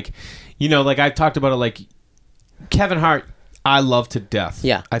can like, you know, like I've talked about it. Like Kevin Hart, I love to death.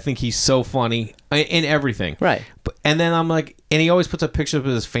 Yeah. I think he's so funny in everything. Right. And then I'm like, and he always puts up pictures of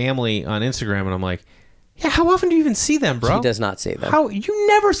his family on Instagram, and I'm like, yeah, how often do you even see them, bro? He does not see them. How you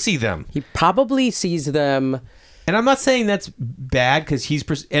never see them? He probably sees them. And I'm not saying that's bad because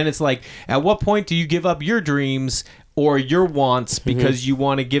and it's like, at what point do you give up your dreams or your wants because you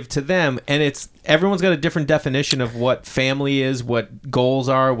want to give to them? And it's everyone's got a different definition of what family is, what goals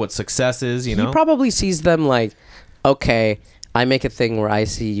are, what success is. You know, he probably sees them like, okay, I make a thing where I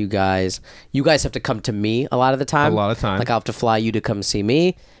see you guys. You guys have to come to me a lot of the time. Like I'll have to fly you to come see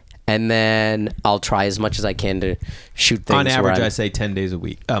me. And then I'll try as much as I can to shoot things. On average, I say 10 days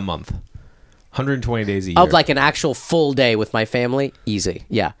a month. 120 days a year. Of like an actual full day with my family, easy.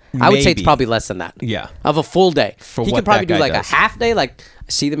 Yeah. I would say it's probably less than that. Yeah. Of a full day. He could probably do like does. a half day. Like I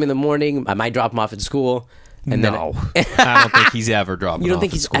see them in the morning. I might drop them off at school. And no. I don't think he's ever dropped them off. You don't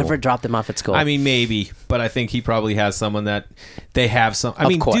think he's school. ever dropped them off at school? I mean, maybe. But I think he probably has someone that they have some. I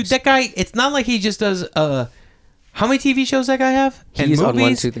mean, course. dude, that guy, it's not like he just does. How many TV shows that guy have? He's and on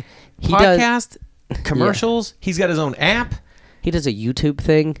movies, 1, 2, 3. podcast, commercials. He's got his own app. He does a YouTube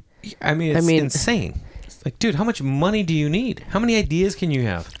thing. I mean, it's insane. It's like, dude, how much money do you need? How many ideas can you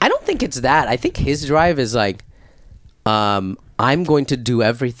have? I don't think it's that. I think his drive is like, I'm going to do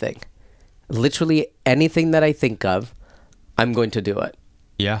everything. Literally anything that I think of, I'm going to do it.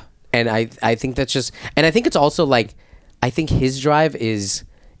 Yeah. And I think that's just, and I think it's also like, I think his drive is,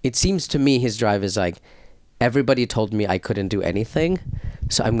 it seems to me his drive is like, everybody told me I couldn't do anything,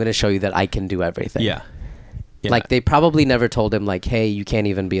 so I'm going to show you that I can do everything. Yeah. Like, they probably never told him, like, hey, you can't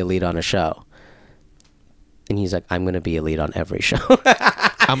even be a lead on a show. And he's like, I'm going to be a lead on every show.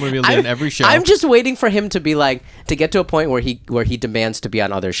 I'm going to be a lead on every show. I'm just waiting for him to be like, to get to a point where he demands to be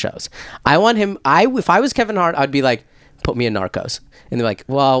on other shows. I want him, if I was Kevin Hart, I'd be like, put me in Narcos. And they're like,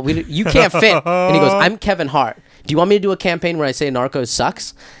 well, you can't fit. And he goes, I'm Kevin Hart. Do you want me to do a campaign where I say Narcos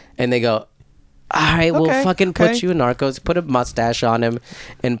sucks? And they go, all right, we'll fucking put you in Narcos, put a mustache on him,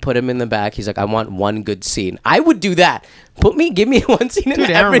 and put him in the back. He's like, I want one good scene. I would do that. Give me one scene in everything.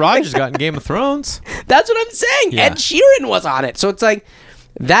 Dude, Aaron Rodgers got in Game of Thrones. That's what I'm saying. Yeah. Ed Sheeran was on it. So it's like,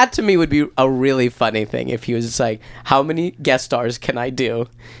 that to me would be a really funny thing if he was just like, how many guest stars can I do?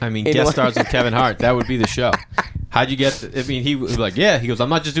 I mean, guest stars with Kevin Hart. That would be the show. How'd you get... I mean, he was like, yeah. He goes, I'm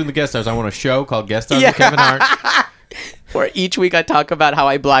not just doing the guest stars. I want a show called Guest Stars with Kevin Hart. Where each week I talk about how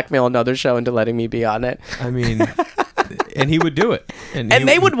I blackmail another show into letting me be on it. I mean, and he would do it. And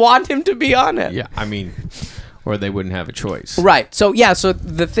they would want him to be on it. Yeah, I mean, or they wouldn't have a choice. Right. So, yeah, so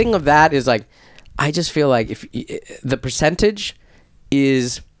the thing of that is, like, I just feel like if the percentage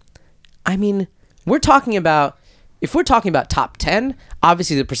is, I mean, if we're talking about top 10,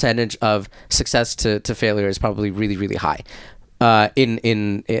 obviously the percentage of success to failure is probably really, really high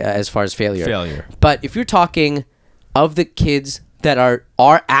in as far as failure. But if you're talking of the kids that are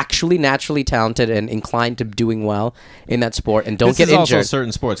actually naturally talented and inclined to doing well in that sport and don't get injured. This is also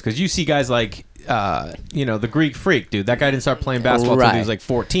certain sports, because you see guys like, the Greek Freak, dude. That guy didn't start playing basketball until he was like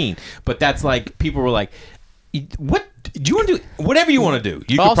 14. But that's like, people were like, what? Do you want to do whatever you want to do?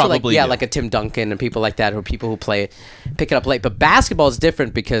 You could also probably do. Like a Tim Duncan and people like that, or people who pick it up late. But basketball is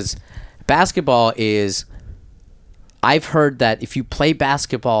different, because basketball is, I've heard that if you play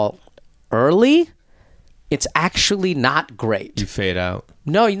basketball early, it's actually not great. You fade out.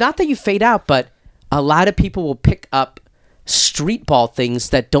 No, not that you fade out, but a lot of people will pick up street ball things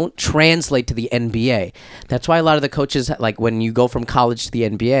that don't translate to the NBA. That's why a lot of the coaches, like when you go from college to the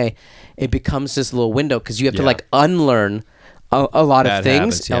NBA, it becomes this little window, because you have to like unlearn a lot of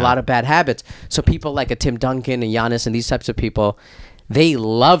things, a lot of bad habits. So people like a Tim Duncan and Giannis and these types of people, they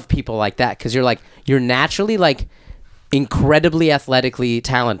love people like that, because you're naturally like incredibly athletically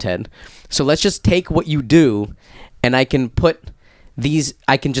talented. So let's just take what you do, and I can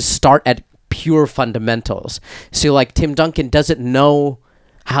just start at pure fundamentals. So like Tim Duncan doesn't know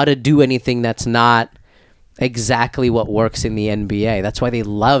how to do anything that's not exactly what works in the NBA. That's why they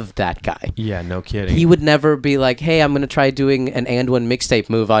love that guy. Yeah, no kidding. He would never be like, hey, I'm going to try doing an and one mixtape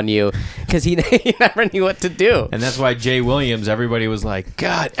move on you, because he never knew what to do. And that's why Jay Williams, everybody was like,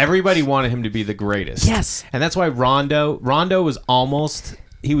 God, everybody wanted him to be the greatest. Yes. And that's why Rondo was almost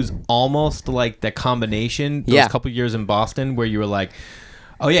like that combination those couple years in Boston where you were like,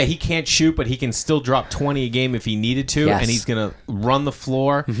 oh, yeah, he can't shoot, but he can still drop 20 a game if he needed to, and he's going to run the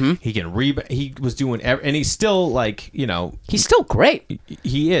floor. Mm-hmm. He can rebound. He was doing and he's still like, he's still great.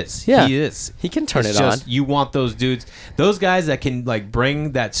 He is. Yeah. He is. He can turn it on. You want those dudes, those guys that can like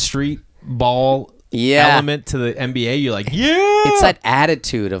bring that street ball element to the NBA. You're like, yeah. It's that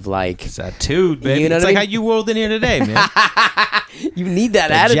attitude of like. It's that attitude, baby. It's like how you rolled in here today, man. You need that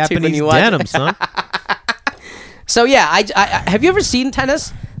attitude Japanese when you watch denim, son. So yeah, I have you ever seen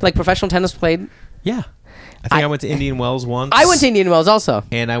tennis, like professional tennis played? Yeah, I think I went to Indian Wells once. I went to Indian Wells also,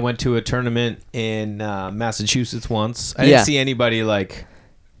 and I went to a tournament in Massachusetts once. I didn't see anybody like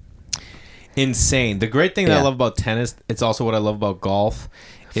insane. The great thing that I love about tennis, it's also what I love about golf,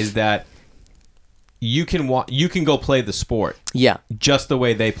 is that you can go play the sport, just the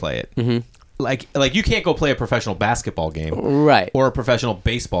way they play it. Mm-hmm. Like you can't go play a professional basketball game, right, or a professional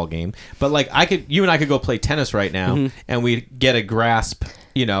baseball game, but like you and I could go play tennis right now, and we get a grasp.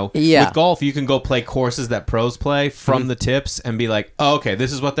 With golf, you can go play courses that pros play from the tips and be like, oh, okay,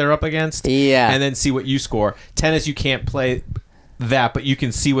 this is what they're up against, and then see what you score. Tennis, you can't play that, but you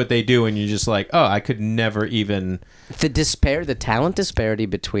can see what they do, and you're just like, oh, I could never even. The talent disparity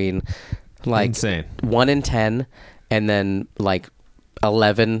between like insane 1 in 10, and then like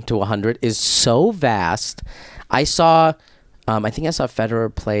 11 to 100 is so vast. I think I saw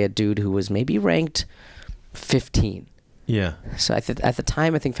Federer play a dude who was maybe ranked 15. Yeah. So at the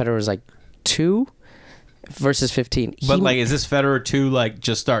time, I think Federer was like 2 versus 15. But like, is this Federer 2 like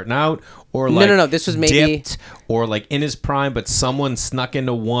just starting out, or like no? This was maybe dipped, or like in his prime, but someone snuck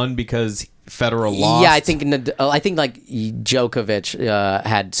into 1 because Federer lost? Yeah, I think like Djokovic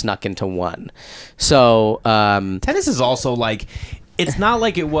had snuck into 1. So tennis is also like. It's not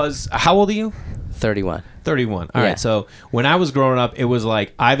like it was. How old are you? 31. 31. All right. So when I was growing up, it was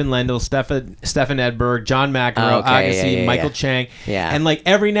like Ivan Lendl, Stefan Edberg, John McEnroe, Agassi, Michael Chang. Yeah. And like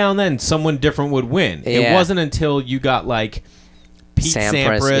every now and then, someone different would win. It wasn't until you got like Pete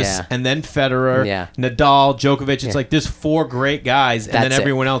Sampras and then Federer, Nadal, Djokovic. It's like there's 4 great guys, and then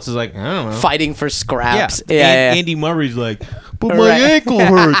everyone else is like, I don't know, fighting for scraps. Andy Murray's like, but my ankle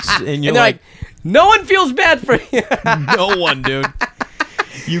hurts, and you're like, no one feels bad for you. No one, dude.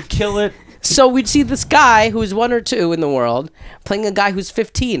 You kill it. So we'd see this guy who's 1 or 2 in the world playing a guy who's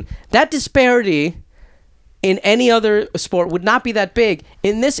 15. That disparity in any other sport would not be that big.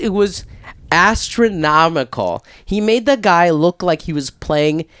 In this, it was astronomical. He made the guy look like he was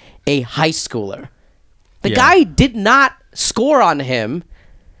playing a high schooler. The guy did not score on him.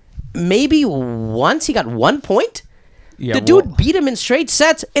 Maybe once he got 1 point. The dude beat him in straight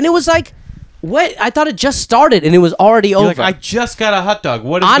sets, and it was like, what? I thought it just started and it was already over. Like, I just got a hot dog.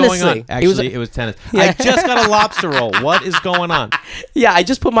 What is going on? Actually, it was tennis. Yeah. I just got a lobster roll. What is going on? Yeah, I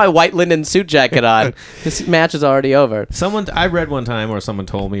just put my white linen suit jacket on. This match is already over. I read one time, or someone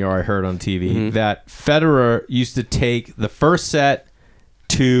told me, or I heard on TV, that Federer used to take the first set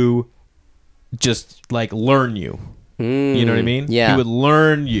to just like learn you. You know what I mean? Yeah. He would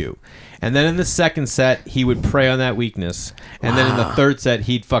learn you. And then in the second set, he would prey on that weakness. And then in the third set,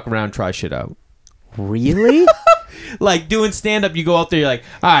 he'd fuck around, try shit out. Really? Like doing stand-up, you go out there, you're like,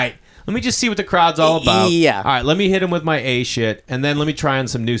 all right, let me just see what the crowd's all about. Yeah. All right, let me hit him with my A shit, and then let me try on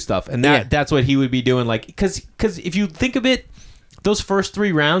some new stuff. And that's what he would be doing. Like, because if you think of it, those first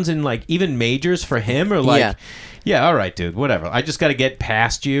 3 rounds in like even majors for him are like... Yeah, all right, dude, whatever. I just got to get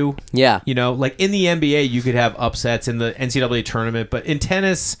past you. Yeah. You know, like in the NBA, you could have upsets in the NCAA tournament, but in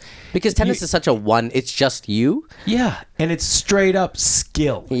tennis... Because tennis is such a it's just you. Yeah, and it's straight up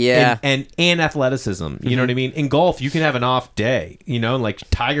skill. Yeah. And athleticism. You know what I mean? In golf, you can have an off day. You know, like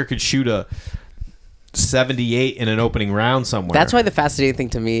Tiger could shoot a 78 in an opening round somewhere. That's why the fascinating thing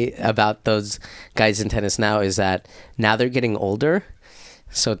to me about those guys in tennis now is that now they're getting older.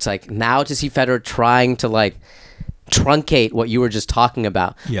 So it's like now to see Federer trying to like... truncate what you were just talking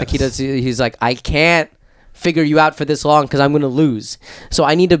about. Yes. Like he's like, I can't figure you out for this long because I'm going to lose. So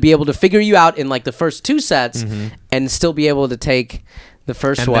I need to be able to figure you out in like the first 2 sets and still be able to take the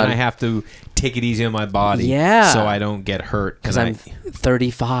first one. And then I have to take it easy on my body so I don't get hurt. Because I'm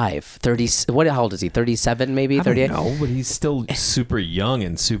 35, 30, how old is he? 37 maybe? 38? I don't know, but he's still super young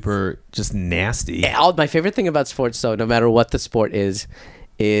and super just nasty. My favorite thing about sports though, no matter what the sport is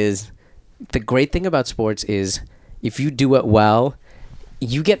the great thing about sports is if you do it well,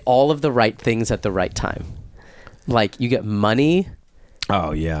 you get all of the right things at the right time. Like you get money.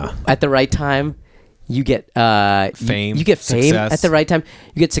 Oh yeah. At the right time, you get fame. You get fame success. at the right time.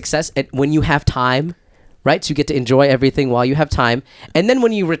 You get success when you have time, right? So you get to enjoy everything while you have time. And then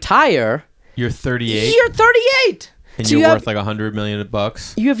when you retire, you're 38. You're 38. And so you're worth like $100 million.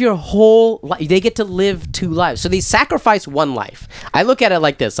 You have your whole life. They get to live 2 lives. So they sacrifice 1 life. I look at it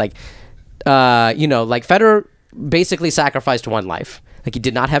like this, like like Federer basically sacrificed 1 life. Like he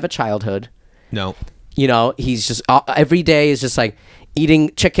did not have a childhood. No. You know, he's just every day is just like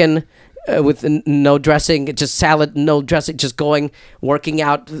eating chicken with no dressing, just salad, no dressing, just working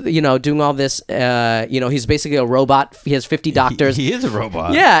out, doing all this. He's basically a robot. He has 50 doctors. He is a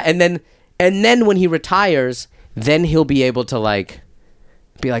robot. Yeah, and then when he retires, then he'll be able to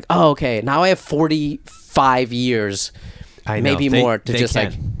be like, oh, okay, now I have 45 years, maybe more to just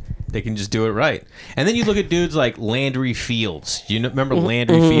They can just do it right. And then you look at dudes like Landry Fields. You remember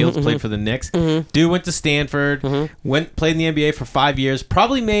Landry Fields played for the Knicks? Dude went to Stanford, played in the NBA for 5 years,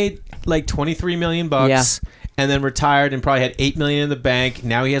 probably made like $23 million, and then retired and probably had $8 million in the bank.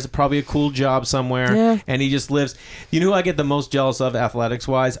 Now he has probably a cool job somewhere, and he just lives. You know who I get the most jealous of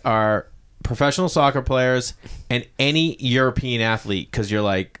athletics-wise are professional soccer players and any European athlete, because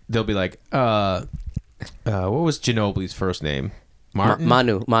they'll be like, what was Ginobili's first name?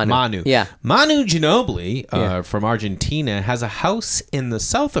 Manu. Yeah. Manu Ginobili from Argentina has a house in the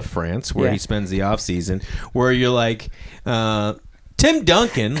south of France where he spends the off season, where you're like, Tim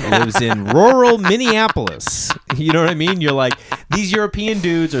Duncan lives in rural Minneapolis. You know what I mean? You're like, these European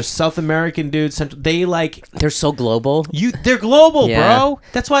dudes or South American dudes, they're so global. They're global, bro.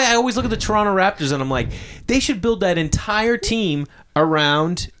 That's why I always look at the Toronto Raptors and I'm like, they should build that entire team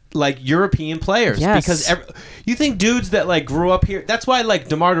around like European players, because you think dudes that grew up here. That's why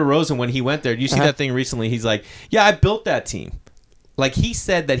DeMar DeRozan, when he went there, you see that thing recently. He's like, yeah, I built that team. Like he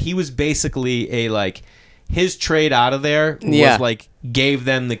said that he was basically his trade out of there was gave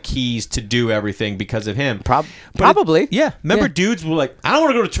them the keys to do everything because of him. Probably. Remember dudes were like, I don't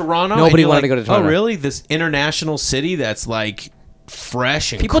want to go to Toronto. Nobody wanted to go to Toronto. Oh, really? This international city that's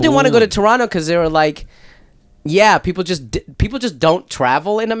fresh and people didn't want to go to Toronto because they were like, people just don't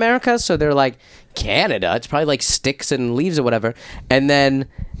travel in America, so they're like, Canada, it's probably like sticks and leaves or whatever. And then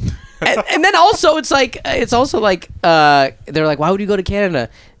and then also they're like, why would you go to Canada?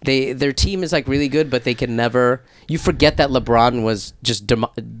 Their team is really good, but they can never. You forget that LeBron was just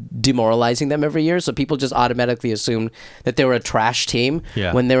demoralizing them every year, so people just automatically assumed that they were a trash team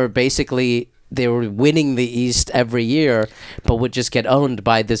when they were basically. They were winning the East every year, but would just get owned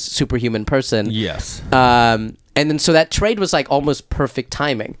by this superhuman person. Yes. And then so that trade was almost perfect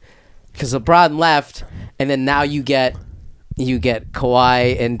timing, because LeBron left, and then now you get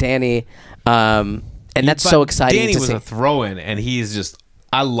Kawhi and Danny, and that's so exciting. Danny to was see. a throw-in, and he's just.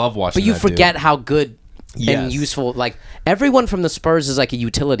 I love watching. But you that forget dude. how good. And useful, everyone from the Spurs is a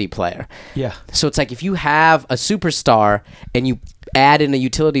utility player. Yeah. So it's if you have a superstar and you add in a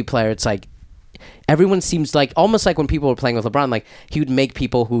utility player, it's everyone seems like almost like when people were playing with LeBron, like he would make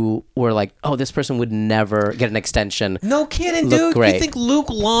people who were like, oh, this person would never get an extension. No kidding, dude. Great. You think Luke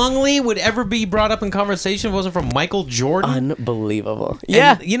Longley would ever be brought up in conversation if it wasn't from Michael Jordan? Unbelievable.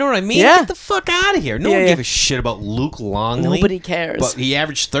 Yeah. You know what I mean? Yeah. Get the fuck out of here. No one gave a shit about Luke Longley. Nobody cares. But he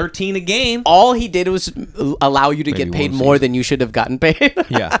averaged 13 a game. All he did was allow you to get paid more than you should have gotten paid.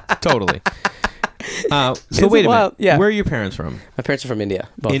 Yeah, totally. So wait a minute. Yeah. Where are your parents from? My parents are from India.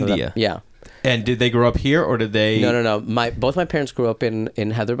 Both of them. Yeah. And did they grow up here, or did they? No. Both my parents grew up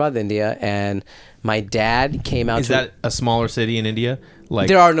in Hyderabad, India, and my dad came out. Is that a smaller city in India? Like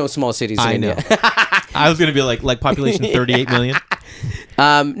there are no small cities in India. I was gonna be like population 38 million.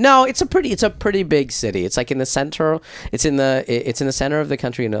 No, it's a pretty big city. It's like in the center. It's in the center of the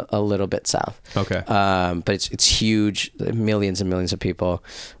country and a little bit south. Okay. But it's huge, millions and millions of people.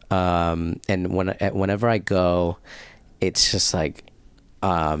 And whenever I go, it's just like.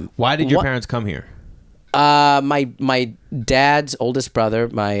 Why did your parents come here? My dad's oldest brother,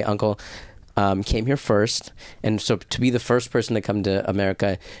 my uncle, came here first, and so to be the first person to come to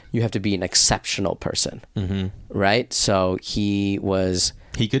America, you have to be an exceptional person, right? So he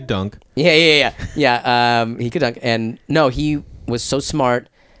could dunk. Yeah. He could dunk, and no, he was so smart.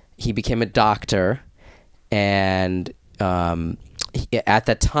 He became a doctor, and at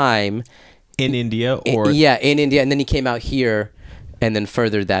that time, in India, or in India, and then he came out here. And then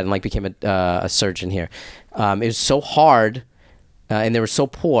furthered that and like became a surgeon here. It was so hard, and they were so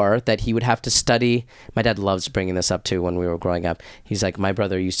poor that he would have to study. My dad loves bringing this up too. When we were growing up, he's like, my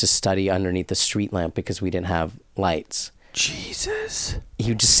brother used to study underneath the street lamp because we didn't have lights. Jesus.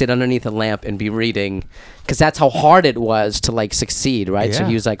 He would just sit underneath a lamp and be reading, because that's how hard it was to like succeed, right? Yeah. So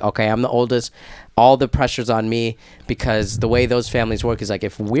he was like, okay, I'm the oldest. All the pressure's on me, because the way those families work is like,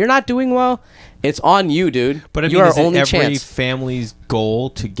 if we're not doing well, it's on you, dude. But I mean, is it every family's goal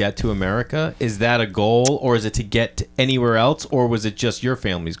to get to America? Is that a goal, or is it to get to anywhere else, or was it just your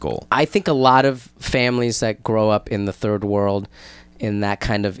family's goal? I think a lot of families that grow up in the third world, in that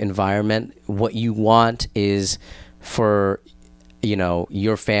kind of environment, what you want is for,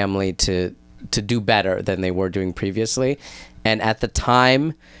 your family to do better than they were doing previously. And at the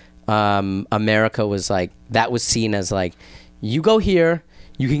time, America was like, that was seen as like, you go here,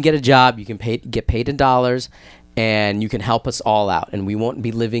 you can get a job, you can get paid in dollars, and you can help us all out, and we won't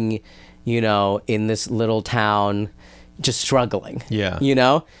be living, in this little town just struggling. Yeah.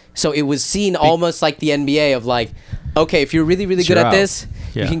 So it was seen almost like the NBA of like, okay, if you're really, really good at this,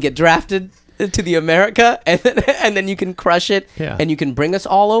 you can get drafted to the America, and then you can crush it, and you can bring us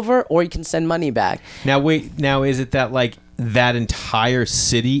all over, or you can send money back. Now is it that like that entire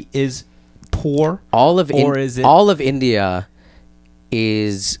city is poor? All of India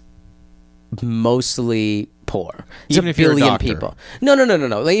is mostly poor. It's Even if you're a doctor. People. No.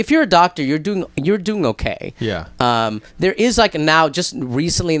 Like if you're a doctor, you're doing okay. Yeah. There is like now, just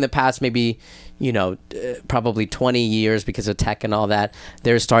recently in the past, maybe probably 20 years, because of tech and all that,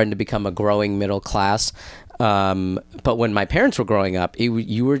 they're starting to become a growing middle class. But when my parents were growing up,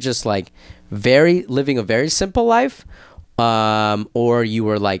 you were just like living a very simple life, or you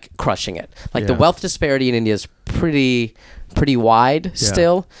were like crushing it. Like the wealth disparity in India is pretty wide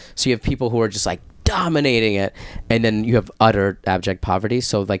still. So you have people who are just like dominating it, and then you have utter abject poverty.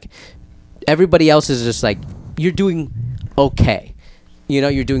 So like everybody else is just like, you're doing okay.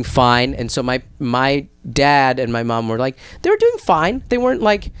 You're doing fine. And so my dad and my mom were like, they were doing fine. They weren't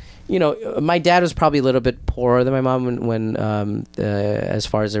like, my dad was probably a little bit poorer than my mom when as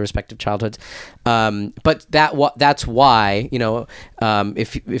far as their respective childhoods. But that's why,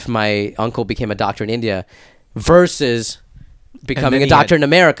 if my uncle became a doctor in India versus becoming a doctor in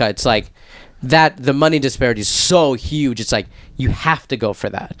America, it's like that the money disparity is so huge. It's like, you have to go for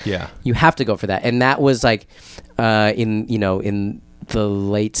that. Yeah. You have to go for that. And that was like in the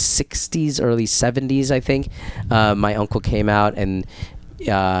late 60s, early 70s, I think, my uncle came out, and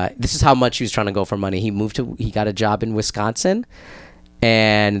this is how much he was trying to go for money. He got a job in Wisconsin,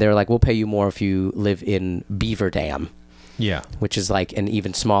 and they were like, we'll pay you more if you live in Beaver Dam. Yeah. Which is like an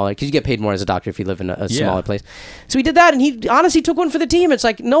even smaller, because you get paid more as a doctor if you live in a smaller place. So he did that, and he honestly took one for the team. It's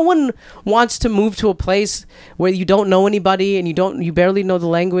like, no one wants to move to a place where you don't know anybody, and you barely know the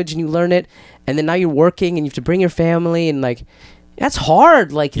language, and you learn it, and then now you're working, and you have to bring your family, and like, that's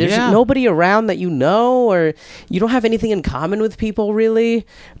hard. Like, there's nobody around that or you don't have anything in common with people, really.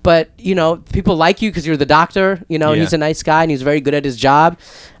 But, people like you because you're the doctor, and he's a nice guy, and he's very good at his job.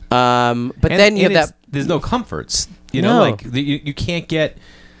 Then you have that. There's no comforts, like you can't get,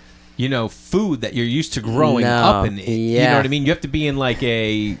 food that you're used to growing up in. You know what I mean? You have to be in like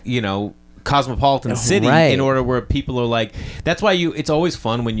a, cosmopolitan city in order where people are like, that's why it's always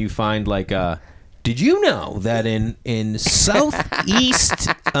fun when you find like, Did you know that in southeast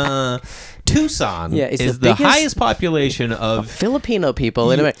Tucson is the highest population of Filipino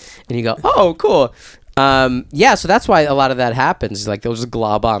people in America? And you go, oh, cool. Yeah, so that's why a lot of that happens. Like they'll just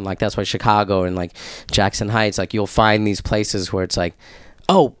glob on. Like that's why Chicago and like Jackson Heights, like you'll find these places where it's like,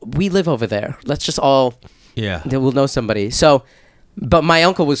 oh, we live over there. Let's just all, we'll know somebody. So, but my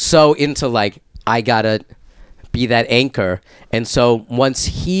uncle was so into like, I gotta be that anchor. And so once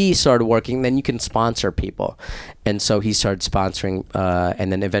he started working, then you can sponsor people. And so he started sponsoring,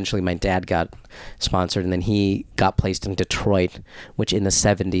 and then eventually my dad got sponsored, and then he got placed in Detroit, which in the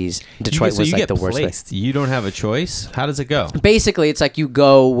 70s, Detroit was like the worst place. You don't have a choice? How does it go? Basically, it's like you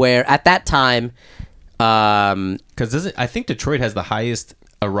go where, at that time... Because I think Detroit has the highest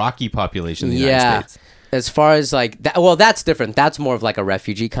Iraqi population in the United States. As far as like that, well, that's different. That's more of like a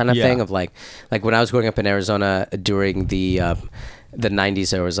refugee kind of thing. Of like when I was growing up in Arizona during the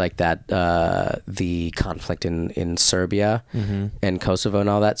 90s, there was like that the conflict in Serbia and Kosovo and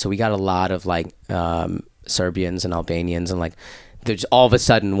all that. So we got a lot of like Serbians and Albanians, and like there's all of a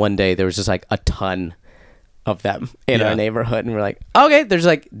sudden one day there was just like a ton of them in our neighborhood, and we're like, okay, there's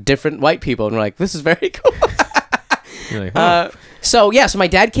like different white people, and we're like, this is very cool. You're like, huh. So my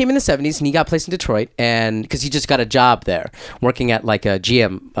dad came in the 70s, and he got placed in Detroit, and because he just got a job there working at like a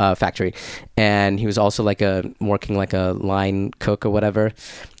GM factory, and he was also like working like a line cook or whatever,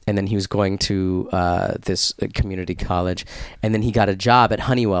 and then he was going to this community college, and then he got a job at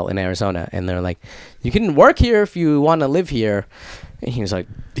Honeywell in Arizona, and they're like, you can work here if you want to live here. And he was like,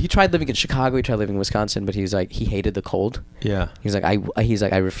 he tried living in Chicago, he tried living in Wisconsin, but he was like, he hated the cold. Yeah. He's like,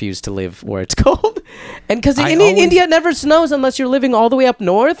 I refuse to live where it's cold. And because in India it never snows unless you're living all the way up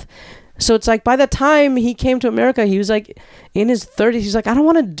north. So it's like, by the time he came to America, he was like, in his 30s, he's like, I don't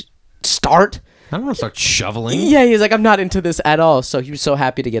want to start. I don't want to start shoveling. Yeah, he's like, I'm not into this at all. So he was so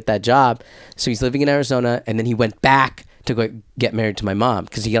happy to get that job. So he's living in Arizona, and then he went back to go get married to my mom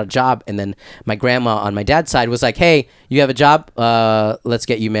because he got a job. And then my grandma on my dad's side was like, hey, you have a job? Let's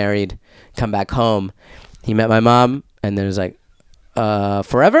get you married. Come back home. He met my mom, and then it was like,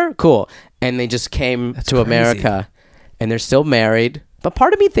 forever? Cool. And they just came to America, and they're still married. But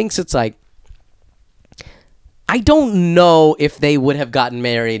part of me thinks it's like, I don't know if they would have gotten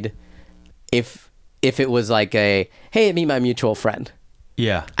married if it was like a, hey, meet my mutual friend.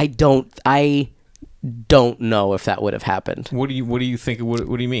 Yeah. I don't know if that would have happened. What do you think? What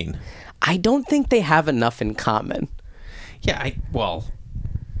do you mean? I don't think they have enough in common. Yeah,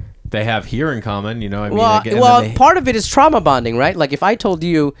 they have here in common, you know. Part of it is trauma bonding, right? Like if I told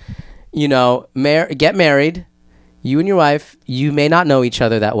you, get married, you and your wife, you may not know each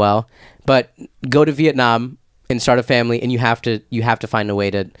other that well, but go to Vietnam and start a family, and you have to find a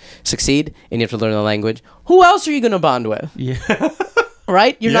way to succeed, and you have to learn the language. Who else are you going to bond with? Yeah.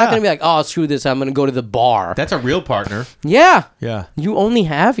 Right? You're not going to be like, oh, screw this, I'm going to go to the bar. That's a real partner. Yeah. Yeah. You only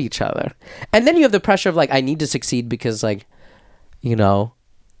have each other. And then you have the pressure of like, I need to succeed because like,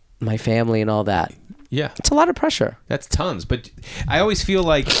 my family and all that. Yeah. It's a lot of pressure. That's tons. But I always feel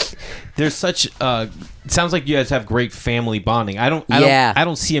like there's such it sounds like you guys have great family bonding. I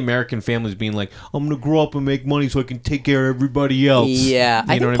don't see American families being like, I'm going to grow up and make money so I can take care of everybody else. Yeah.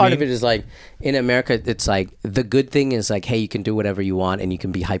 I think part of it is like in America, it's like the good thing is like, hey, you can do whatever you want and you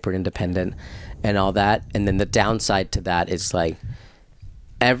can be hyper independent and all that. And then the downside to that is like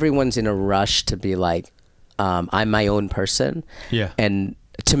everyone's in a rush to be like, I'm my own person. Yeah. And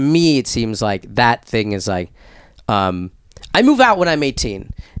to me, it seems like that thing is like, I move out when I'm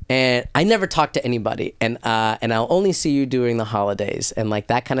 18, and I never talk to anybody, and I'll only see you during the holidays, and like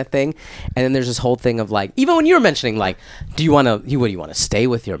that kind of thing. And then there's this whole thing of like, even when you were mentioning like, do you want to stay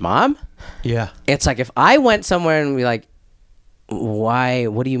with your mom? Yeah. It's like if I went somewhere and be like, why?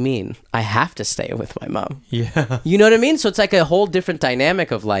 What do you mean? I have to stay with my mom. Yeah. You know what I mean? So it's like a whole different dynamic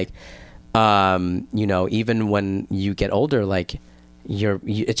of like, even when you get older, like.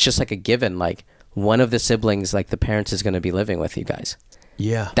 It's just like a given, like one of the siblings, like the parents is going to be living with you guys.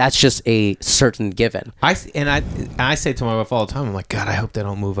 Yeah. That's just a certain given. I say to my wife all the time, I'm like, God, I hope they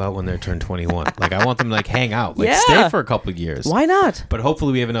don't move out when they're turned 21. Like I want them to like hang out, like stay for a couple of years. Why not? But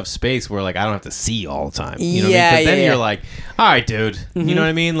hopefully we have enough space where like I don't have to see you all the time. You know what I mean? Because then you're like, all right, dude. Mm-hmm. You know what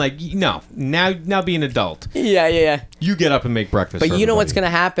I mean? Like, no, now be an adult. Yeah. You get up and make breakfast. But you know what's going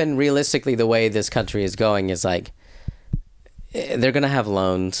to happen realistically, the way this country is going is like, they're going to have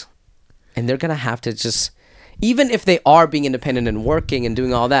loans, and they're going to have to just, even if they are being independent and working and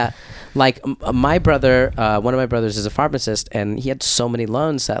doing all that, like my brother, one of my brothers is a pharmacist, and he had so many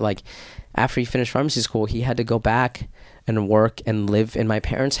loans that like after he finished pharmacy school, he had to go back and work and live in my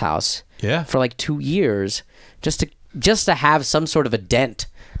parents' house for like 2 years just to have some sort of a dent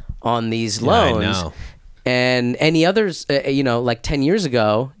on these loans. I know. And any others, like 10 years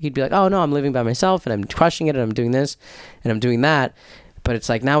ago, he'd be like, oh, no, I'm living by myself and I'm crushing it and I'm doing this and I'm doing that. But it's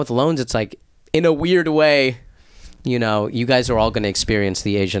like now with loans, it's like in a weird way, you guys are all going to experience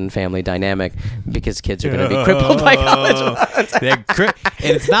the Asian family dynamic because kids are going to be crippled by college loans. And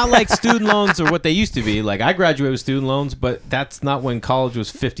it's not like student loans are what they used to be. Like I graduated with student loans, but that's not when college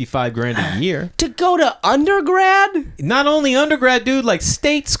was $55,000 a year. To go to undergrad? Not only undergrad, dude, like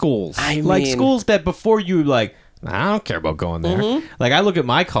state schools. Like schools that before you like, I don't care about going there. Mm-hmm. Like I look at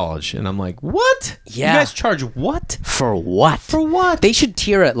my college and I'm like, what? Yeah. You guys charge what? For what? For what? They should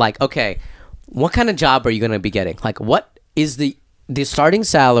tier it like, okay, what kind of job are you going to be getting? Like, what is the starting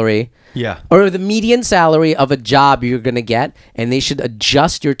salary or the median salary of a job you're going to get? And they should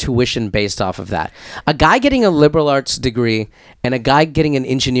adjust your tuition based off of that. A guy getting a liberal arts degree and a guy getting an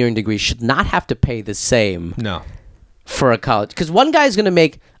engineering degree should not have to pay the same for a college. Because one guy's going to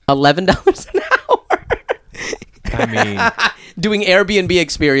make $11 an hour. I mean... doing Airbnb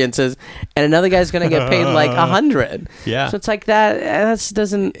experiences, and another guy's gonna get paid like $100. Yeah. So it's like that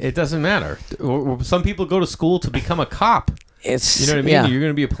doesn't. It doesn't matter. Some people go to school to become a cop. It's, you know what I mean? Yeah. You're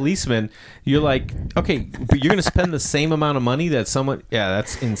gonna be a policeman. You're like, okay, but you're gonna spend the same amount of money that someone. Yeah,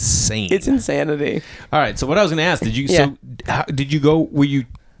 that's insane. It's insanity. All right. So what I was gonna ask? Did you? Yeah. So did you go? Were you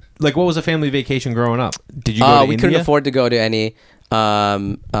like? What was a family vacation growing up? Did you go to we India? couldn't afford to go to any.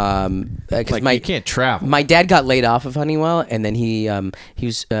 Because you can't travel. My dad got laid off of Honeywell, and then he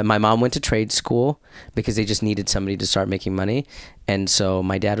was. My mom went to trade school because they just needed somebody to start making money, and so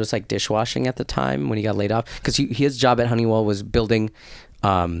my dad was like dishwashing at the time when he got laid off because his job at Honeywell was building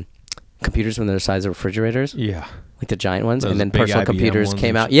computers when they're the size of refrigerators. Yeah, like the giant ones, those and then big personal IBM computers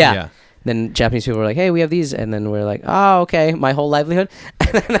came out. Yeah. Yeah. Then Japanese people were like, "Hey, we have these," and then we're like, "Oh, okay." My whole livelihood,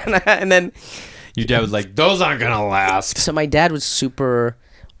 and then. Your dad was like, those aren't going to last. So my dad was super,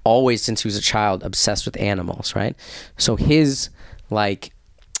 always since he was a child, obsessed with animals, right? So his, like,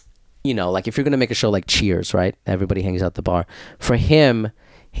 like if you're going to make a show like Cheers, right? Everybody hangs out at the bar. For him,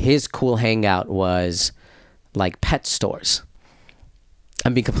 his cool hangout was, like, pet stores.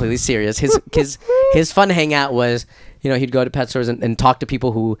 I'm being completely serious. His fun hangout was, he'd go to pet stores and talk to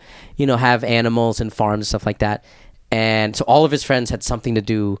people who, have animals and farms and stuff like that. And so all of his friends had something to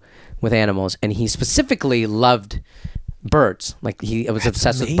do with animals, and he specifically loved birds. Like he was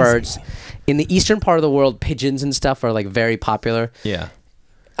obsessed with birds. In the eastern part of the world, pigeons and stuff are like very popular. Yeah.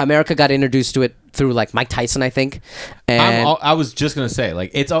 America got introduced to it through like Mike Tyson, I think. And I was just gonna say,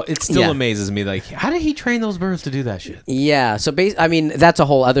 like, it still amazes me, like, how did he train those birds to do that shit? Yeah. So I mean, that's a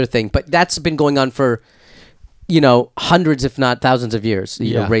whole other thing, but that's been going on for hundreds, if not thousands of years.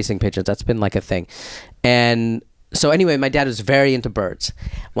 Racing pigeons. That's been like a thing, and. So anyway, my dad was very into birds.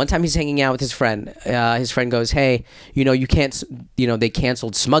 One time he's hanging out with his friend. His friend goes, "Hey, you can't, they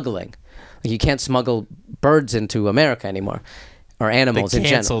canceled smuggling. Like you can't smuggle birds into America anymore, or animals in general."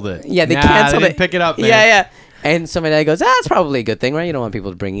 They canceled it. Yeah, they canceled it. Pick it up, man. Yeah. And so my dad goes, "That's probably a good thing, right? You don't want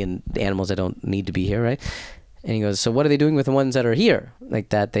people to bring in animals that don't need to be here, right?" And he goes, "So what are they doing with the ones that are here, like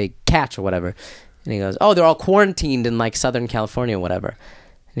that they catch or whatever?" And he goes, "Oh, they're all quarantined in like Southern California or whatever."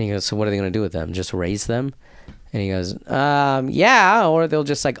 And he goes, "So what are they going to do with them? Just raise them?" And he goes, yeah, or they'll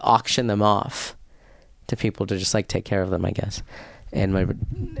just like auction them off to people to just like take care of them, I guess. And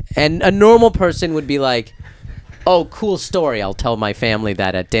a normal person would be like, oh, cool story. I'll tell my family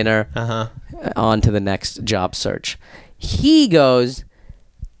that at dinner. On to the next job search. He goes,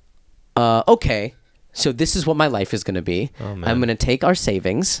 okay, so this is what my life is going to be. Oh, I'm going to take our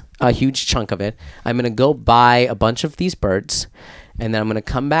savings, a huge chunk of it. I'm going to go buy a bunch of these birds. And then I'm going to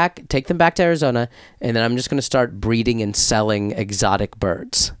come back, take them back to Arizona, and then I'm just going to start breeding and selling exotic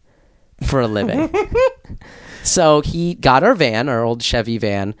birds for a living. So he got our van, our old Chevy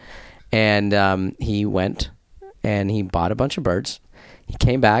van, and he went and he bought a bunch of birds. He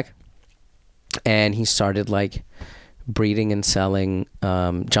came back, and he started like breeding and selling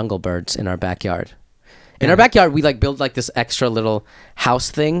jungle birds in our backyard. In our backyard, we like built like this extra little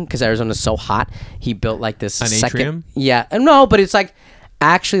house thing because Arizona's so hot. He built like this atrium? Yeah, no, but it's like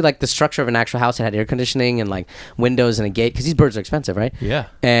actually like the structure of an actual house. It had air conditioning and like windows and a gate because these birds are expensive, right? Yeah.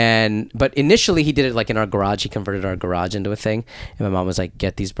 But initially he did it like in our garage. He converted our garage into a thing, and my mom was like,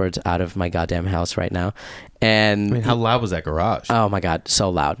 "Get these birds out of my goddamn house right now." And I mean, how loud was that garage? Oh my god,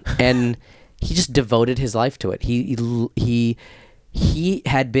 so loud. And he just devoted his life to it. He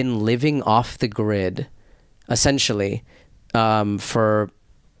had been living off the grid. Essentially,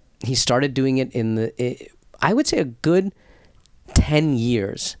 he started doing it I would say a good 10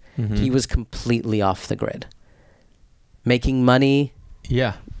 years. Mm-hmm. He was completely off the grid, making money.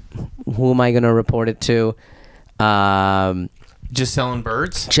 Yeah. Who am I going to report it to? Just selling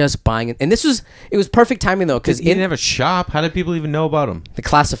birds? Just buying it. And it was perfect timing, though, because he didn't have a shop. How did people even know about him? The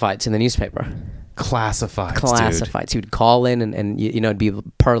classifieds in the newspaper. Classifieds, dude. He would call in and it'd be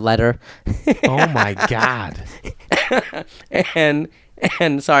per letter. Oh, my God.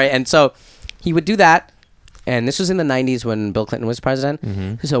 and so he would do that. And this was in the 90s when Bill Clinton was president.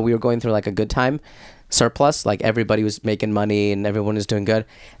 Mm-hmm. So we were going through like a good time, surplus. Like everybody was making money and everyone was doing good.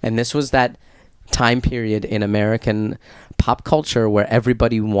 And this was that time period in American pop culture where every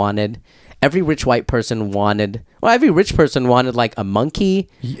rich white person wanted, every rich person wanted like a monkey.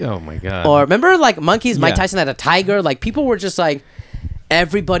 Oh my God. Or remember like monkeys, Mike Tyson had a tiger. Like people were just like,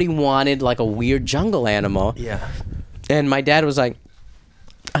 everybody wanted like a weird jungle animal. Yeah. And my dad was like,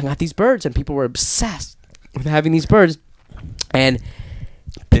 I got these birds, and people were obsessed with having these birds. And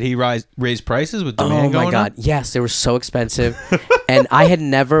did he raise prices with demand going on? Oh my God. Yes, they were so expensive. And I had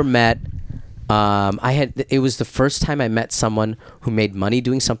never met it was the first time I met someone who made money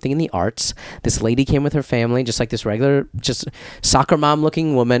doing something in the arts. This lady came with her family, just like this regular, just soccer mom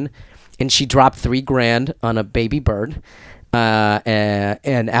looking woman, and she dropped $3,000 on a baby bird.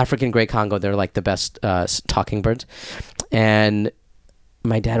 And African Grey Congo, they're like the best talking birds. And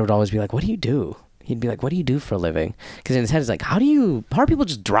my dad would always be like, "What do you do?" He'd be like, "What do you do for a living?" Because in his head, he's like, how are people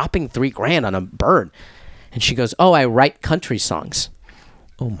just dropping $3,000 on a bird? And she goes, "Oh, I write country songs."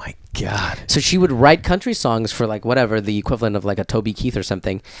 Oh my God. So she would write country songs for like whatever, the equivalent of like a Toby Keith or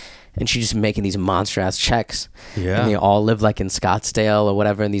something. And she's just making these monster ass checks. Yeah. And they all live like in Scottsdale or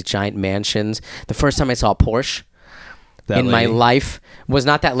whatever in these giant mansions. The first time I saw a Porsche my life was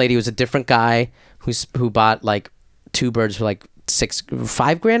not that lady. It was a different guy who bought like 2 birds for like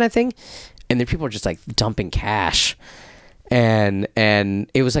 $5,000, I think. And then people were just like dumping cash. And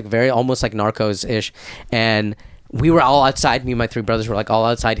it was like very almost like Narcos-ish. And we were all outside. Me and my 3 brothers were like all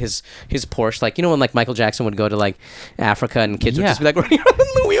outside his Porsche. Like, you know, when like Michael Jackson would go to like Africa and kids would just be like running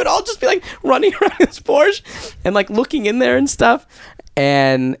around, we would all just be like running around his Porsche and like looking in there and stuff.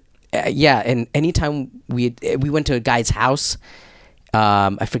 And and anytime we went to a guy's house,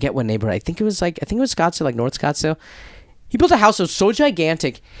 I forget what neighborhood. I think it was Scottsdale, like North Scottsdale. He built a house that was so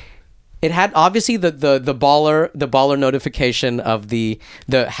gigantic. It had obviously the baller notification of the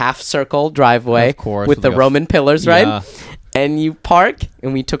half circle driveway, of course, with the Roman pillars, right? Yeah. And you park,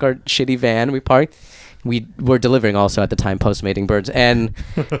 and we took our shitty van. We parked. We were delivering also at the time Postmating birds, and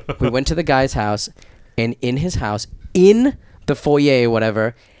we went to the guy's house, and in his house, in the foyer or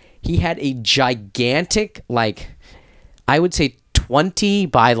whatever, he had a gigantic, like, I would say 20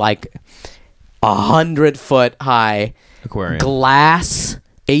 by like 100-foot high aquarium, glass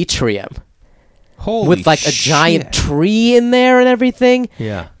atrium. Holy with like a giant tree in there and everything.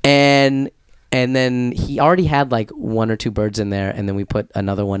 Yeah. And then he already had like 1 or 2 birds in there, and then we put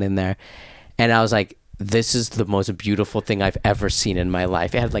another one in there. And I was like, this is the most beautiful thing I've ever seen in my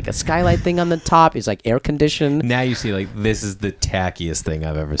life. It had like a skylight thing on the top. It's like air conditioned. Now you see, like, this is the tackiest thing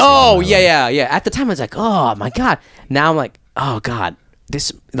I've ever seen. Oh, yeah. At the time, I was like, oh my God. Now I'm like, oh God.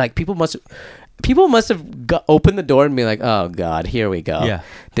 This, like, people must have opened the door and be like, oh God, here we go. Yeah.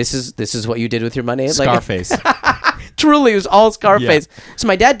 This is what you did with your money? Scarface. Like, truly, it was all Scarface. Yeah. So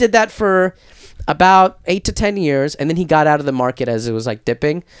my dad did that for about 8 to 10 years, and then he got out of the market as it was like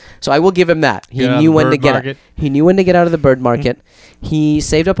dipping. So I will give him that. He knew when to get out of the bird market. He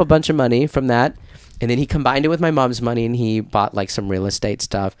saved up a bunch of money from that, and then he combined it with my mom's money, and he bought like some real estate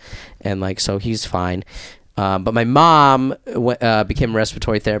stuff, and like, so he's fine. But my mom became a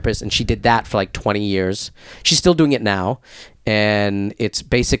respiratory therapist, and she did that for like 20 years. She's still doing it now. And it's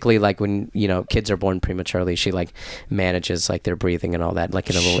basically like when, you know, kids are born prematurely, she like manages like their breathing and all that, like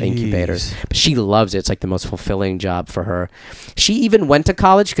in a little incubator. But she loves it. It's like the most fulfilling job for her. She even went to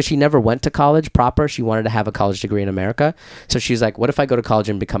college, because she never went to college proper. She wanted to have a college degree in America. So she's like, what if I go to college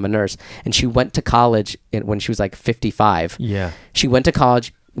and become a nurse? And she went to college when she was like 55. Yeah. She went to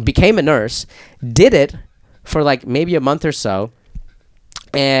college, became a nurse, did it for like maybe a month or so,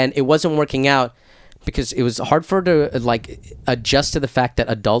 and it wasn't working out because it was hard for her to like adjust to the fact that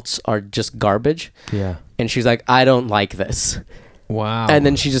adults are just garbage. Yeah. And she's like, I don't like this. Wow. And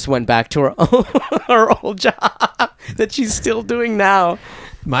then she just went back to her old job that she's still doing now.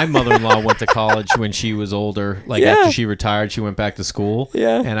 My mother-in-law went to college when she was older. Like, after she retired, she went back to school.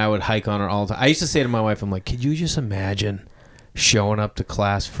 Yeah. And I would hike on her all the time. I used to say to my wife, I'm like, could you just imagine showing up to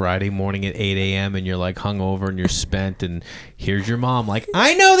class Friday morning at 8 a.m. and you're like hungover and you're spent, and here's your mom like,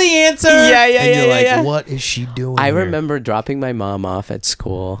 I know the answer. And you're like, what is she doing I here? remember dropping my mom off at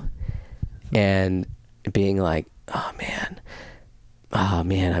school and being like, oh man,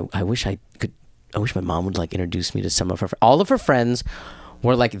 I wish my mom would like introduce me to some of her. All of her friends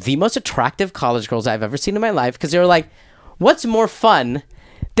were like the most attractive college girls I've ever seen in my life, because they were like what's more fun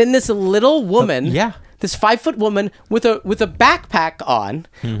than this little woman? Yeah. This 5-foot woman with a backpack on,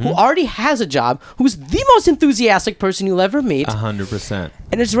 who already has a job, who's the most enthusiastic person you'll ever meet. 100%.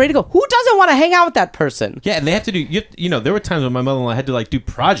 And is ready to go. Who doesn't want to hang out with that person? Yeah, and they have to do, you know, there were times when my mother-in-law had to, like, do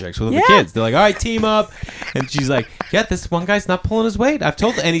projects with the kids. They're like, all right, team up. And she's like, yeah, this one guy's not pulling his weight. I've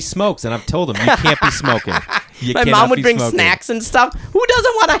told him, and he smokes, and I've told him, you can't be smoking. My mom would bring snacks and stuff. Who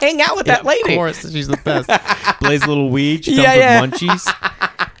doesn't want to hang out with that lady? Of course, she's the best. Blaze a little weed. She comes with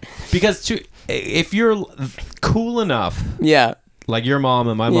munchies. Because if you're cool enough, like your mom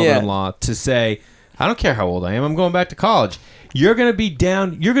and my mother-in-law, to say, I don't care how old I am, I'm going back to college. You're going to be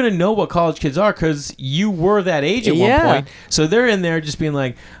down. You're going to know what college kids are because you were that age at one point. So they're in there just being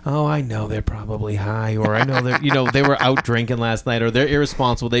like, oh, I know they're probably high, or I know they're, you know, they were out drinking last night, or they're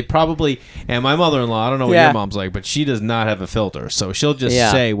irresponsible. They probably, and my mother-in-law, I don't know what your mom's like, but she does not have a filter. So she'll just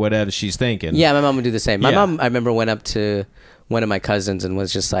say whatever she's thinking. Yeah, my mom would do the same. My mom, I remember, went up to one of my cousins and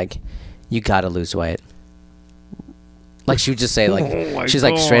was just like, you got to lose weight. Like, she would just say, like, she's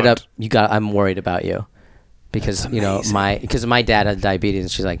like, straight up, I'm worried about you. Because, you know, my dad had diabetes,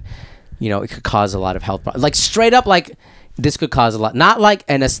 and she's like, you know, it could cause a lot of health problems. Like, straight up, like, this could cause a lot. Not like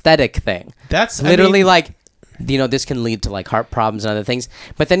an aesthetic thing. That's literally like, you know, this can lead to, like, heart problems and other things.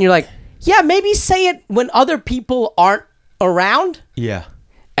 But then you're like, yeah, maybe say it when other people aren't around. Yeah.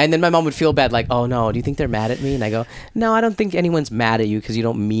 And then my mom would feel bad, like, oh, no, do you think they're mad at me? And I go, no, I don't think anyone's mad at you because you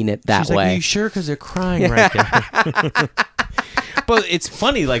don't mean it that way. She's like, are you sure? Because they're crying right there. But it's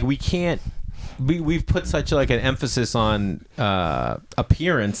funny, like, we can't. We've put such like an emphasis on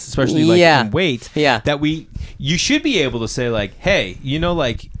appearance, especially like in weight, that you should be able to say like, hey, you know,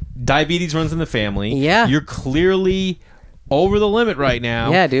 like diabetes runs in the family. Yeah, you're clearly over the limit right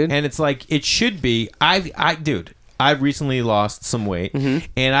now. Yeah, dude. And it's like it should be. I've recently lost some weight,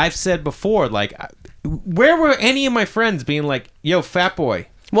 and I've said before, like, where were any of my friends being like, yo, fat boy?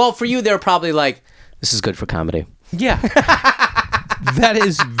 Well, for you, they're probably like, this is good for comedy. Yeah. That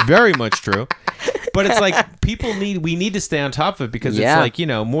is very much true. But it's like we need to stay on top of it because it's like, you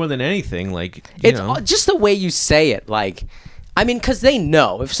know, more than anything, like, it's just the way you say it. Like, I mean, because they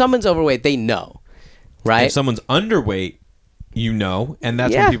know. If someone's overweight, they know, right? If someone's underweight, you know, and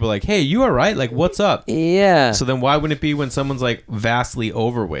that's when people are like, hey, you all right? Like, what's up? Yeah. So then why wouldn't it be when someone's like vastly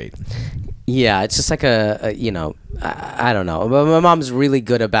overweight? Yeah, it's just like a you know, I don't know. But my mom's really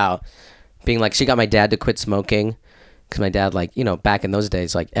good about being like, she got my dad to quit smoking. Because my dad, like, you know, back in those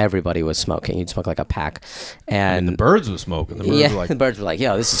days, like, everybody was smoking. You'd smoke like a pack. And the birds were smoking. The birds were like, the birds were like,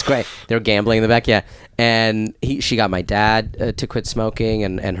 yo, this is great. They were gambling in the back, And she got my dad to quit smoking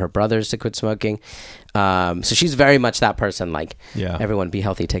and her brothers to quit smoking. So she's very much that person, like, everyone be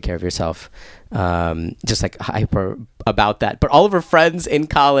healthy, take care of yourself. Just, like, hyper about that. But all of her friends in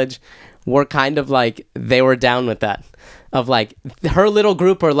college were kind of, like, they were down with that. Of, like, her little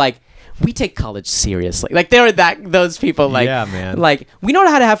group were, like, we take college seriously. Like, they were those people, like, yeah, man. Like, we know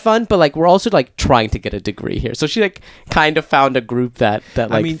how to have fun, but like, we're also like trying to get a degree here. So she like kind of found a group that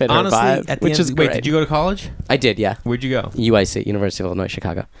like fit honestly, her vibe, which is great. Wait, did you go to college? I did, yeah. Where'd you go? UIC, University of Illinois,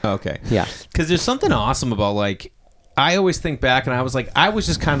 Chicago. Okay. Yeah. Because there's something awesome about, like, I always think back and I was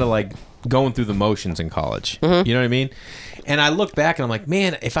just kind of like going through the motions in college. You know what I mean? And I look back and I'm like,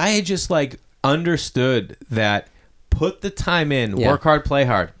 man, if I had just like understood that, put the time in, work hard, play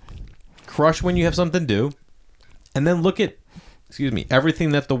hard, crush when you have something to do, and then look at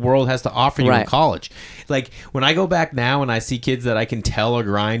everything that the world has to offer you in college. Like, when I go back now and I see kids that I can tell are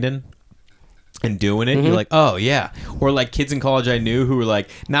grinding and doing it, you're like, oh yeah. Or like kids in college I knew who were like,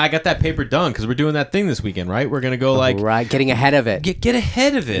 nah, I got that paper done because we're doing that thing this weekend, right? We're gonna go like getting ahead of it. Get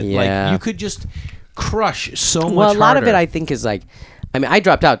ahead of it. Like, you could just crush so much harder. A lot of it I think is like, I mean, I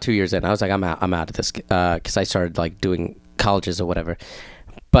dropped out 2 years in. I was like, I'm out of this because I started like doing colleges or whatever.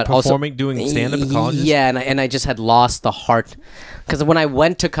 But doing stand-up at colleges? Yeah, and I just had lost the heart. Because when I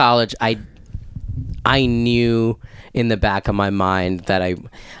went to college, I knew in the back of my mind that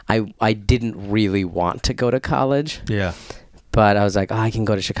I didn't really want to go to college. Yeah. But I was like, oh, I can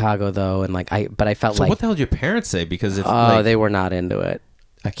go to Chicago, though. And like, I felt like... So what the hell did your parents say? Because if... they were not into it.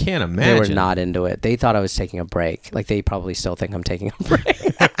 I can't imagine. They were not into it. They thought I was taking a break. Like, they probably still think I'm taking a break.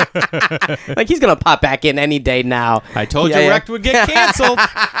 Like, he's going to pop back in any day now. I told you Rect would get canceled.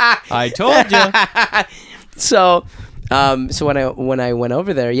 I told you. So when I went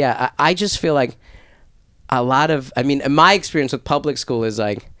over there, I just feel like a lot of... I mean, my experience with public school is,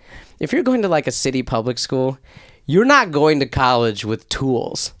 like, if you're going to, like, a city public school, you're not going to college with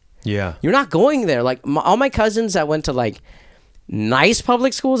tools. Yeah. You're not going there. Like, all my cousins that went to, like, nice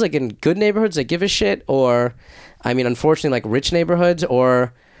public schools, like in good neighborhoods that give a shit, or I mean, unfortunately, like rich neighborhoods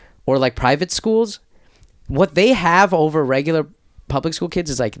or like private schools, what they have over regular public school kids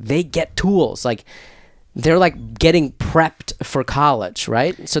is like they get tools. Like they're like getting prepped for college,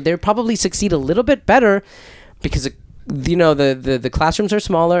 right? So they probably succeed a little bit better because the classrooms are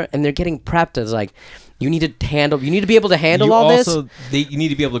smaller and they're getting prepped as like you need to be able to handle all this. You need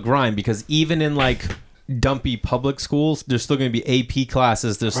to be able to grind, because even in like dumpy public schools, there's still going to be AP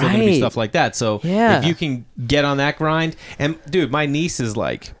classes, there's still going to be stuff like that. So if you can get on that grind, and dude, my niece is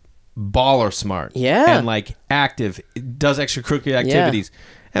like baller smart, and like active, does extracurricular activities,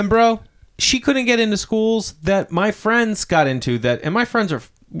 and bro, she couldn't get into schools that my friends got into, and my friends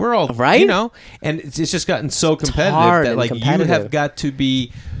we're all right, and it's just gotten so competitive that like you have got to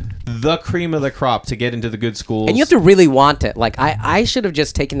be the cream of the crop to get into the good schools, and you have to really want it. Like I should have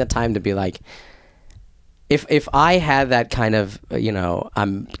just taken the time to be like, if I had that kind of,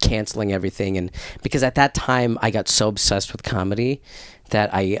 I'm canceling everything, and because at that time I got so obsessed with comedy that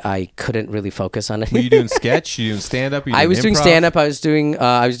I couldn't really focus on it. Were you doing sketch? You doing stand up? I was doing stand up. I was doing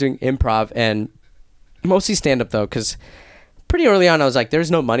improv, and mostly stand up though, because pretty early on I was like, there's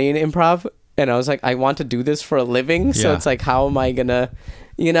no money in improv, and I was like, I want to do this for a living, so it's like, how am I gonna,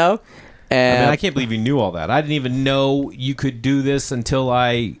 And I mean, I can't believe you knew all that. I didn't even know you could do this until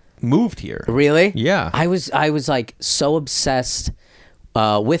I moved here. Really? Yeah. I was like so obsessed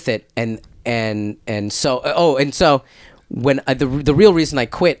with it, and so when the real reason I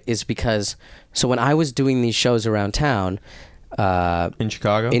quit is because when I was doing these shows around town in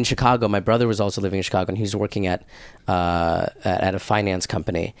Chicago, my brother was also living in Chicago, and he was working at a finance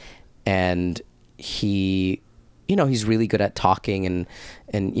company, and he he's really good at talking,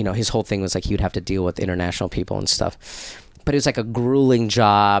 and his whole thing was like he would have to deal with international people and stuff. But it was like a grueling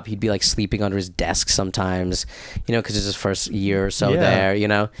job. He'd be like sleeping under his desk sometimes, because it's his first year or so there,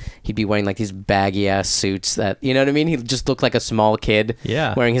 He'd be wearing like these baggy ass suits that, you know what I mean? He'd just look like a small kid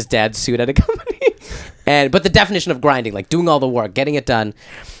wearing his dad's suit at a company. But the definition of grinding, like doing all the work, getting it done.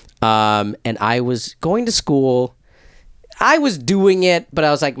 And I was going to school. I was doing it, but I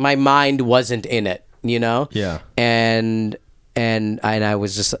was like, my mind wasn't in it, Yeah. And I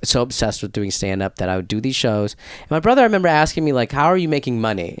was just so obsessed with doing stand-up that I would do these shows. And my brother, I remember asking me, like, how are you making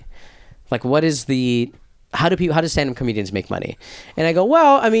money? Like, how do stand-up comedians make money? And I go,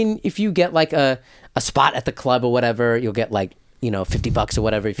 well, I mean, if you get like a spot at the club or whatever, you'll get like, $50 or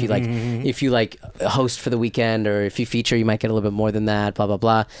whatever. If you host for the weekend, or if you feature, you might get a little bit more than that, blah, blah,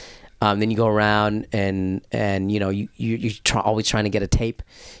 blah. Then you go around and always trying to get a tape,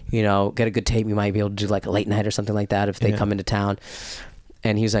 get a good tape. You might be able to do like a late night or something like that if they come into town.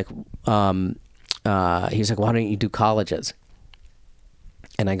 And he was like, why don't you do colleges?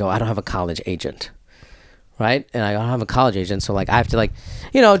 And I go, I don't have a college agent. Right. And I don't have a college agent. So like, I have to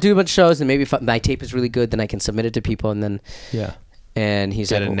do a bunch of shows, and maybe if my tape is really good, then I can submit it to people. And then, and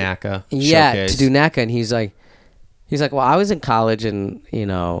he's get like, a NACA showcase. To do NACA. And he's like, well, I was in college, and,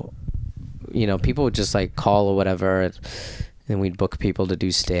 people would just like call or whatever, and we'd book people to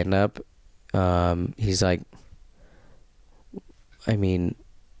do stand up. He's like, I mean,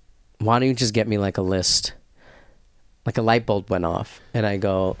 why don't you just get me like a list? Like a light bulb went off, and I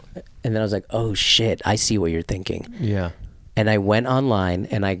go, and then I was like, oh shit, I see what you're thinking. Yeah. And I went online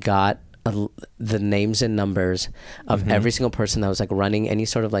and I got the names and numbers of every single person that was like running any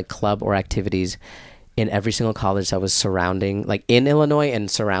sort of like club or activities in every single college that was surrounding, like in Illinois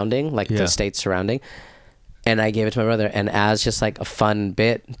and surrounding, like the states surrounding. And I gave it to my brother, and as just like a fun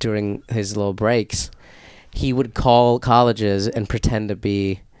bit during his little breaks, he would call colleges and pretend to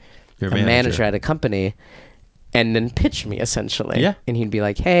be a manager at a company, and then pitch me essentially. Yeah. And he'd be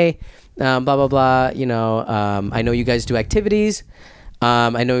like, hey, blah, blah, blah, I know you guys do activities.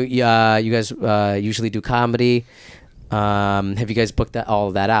 I know you guys usually do comedy. Have you guys booked all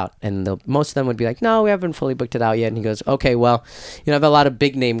of that out? And most of them would be like, no, we haven't fully booked it out yet. And he goes, okay, well, I have a lot of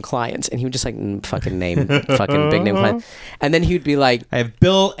big name clients. And he would just like fucking name fucking big name clients. And then he would be like, I have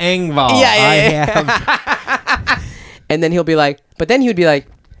Bill Engvall. Yeah. And then he would be like, but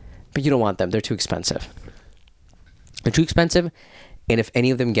you don't want them. They're too expensive. They're too expensive. And if any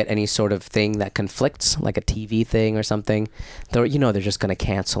of them get any sort of thing that conflicts, like a TV thing or something, they're just going to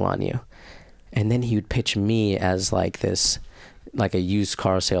cancel on you. And then he would pitch me as like this, like a used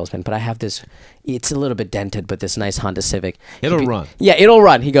car salesman. But I have this, it's a little bit dented, but this nice Honda Civic. It'll run. Yeah, it'll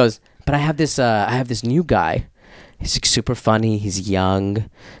run. He goes, but I have this new guy. He's like super funny. He's young.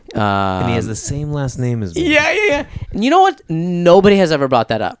 And he has the same last name as me. Yeah. And you know what? Nobody has ever brought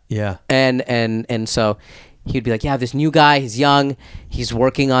that up. Yeah. And so he'd be like, yeah, this new guy, he's young, he's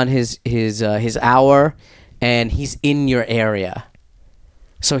working on his hour, and he's in your area.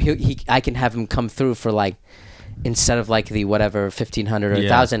 So I can have him come through for like, instead of like the whatever 1,500 or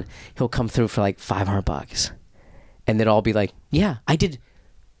 1,000, he'll come through for like $500, and they'd all be like, yeah, I did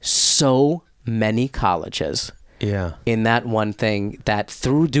so many colleges in that one thing, that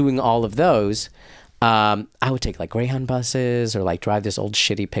through doing all of those, I would take like Greyhound buses or like drive this old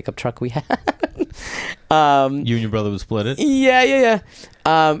shitty pickup truck we had. You and your brother would split it? Yeah.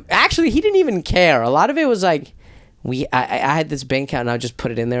 Actually, he didn't even care. A lot of it was like, I had this bank account and I would just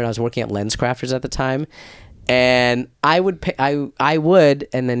put it in there, and I was working at Lens Crafters at the time. And I would pay, I would,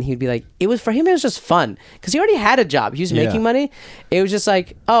 and then he'd be like, it was for him, it was just fun because he already had a job. He was making money. It was just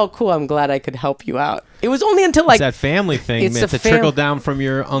like, oh, cool, I'm glad I could help you out. It was only until like, it's that family thing. It's a trickle down from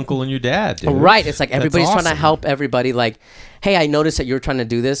your uncle and your dad, dude. Right. It's like everybody's trying to help everybody. Like, hey, I noticed that you're trying to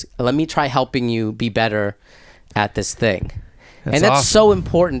do this. Let me try helping you be better at this thing. That's awesome. So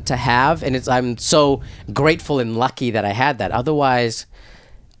important to have, and I'm so grateful and lucky that I had that. Otherwise,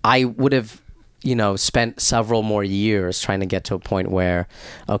 I would have, spent several more years trying to get to a point where,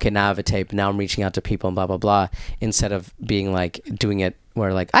 okay, now I have a tape, now I'm reaching out to people and blah, blah, blah, instead of being like, doing it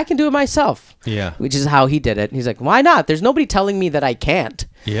where like, I can do it myself. Yeah. Which is how he did it. He's like, why not? There's nobody telling me that I can't.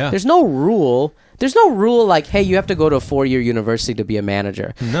 Yeah. There's no rule. There's no rule like, hey, you have to go to a 4-year university to be a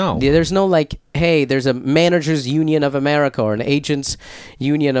manager. No. There's no like, hey, there's a managers union of America or an agents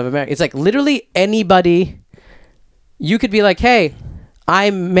union of America. It's like literally anybody, you could be like, hey,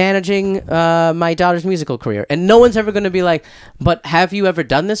 I'm managing my daughter's musical career. And no one's ever going to be like, but have you ever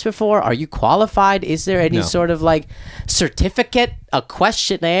done this before? Are you qualified? Is there any sort of like certificate, a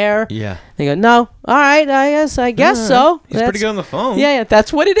questionnaire? Yeah. They go, no. All right, I guess so. He's pretty good on the phone. Yeah,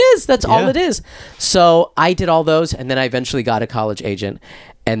 that's what it is. That's all it is. So I did all those, and then I eventually got a college agent.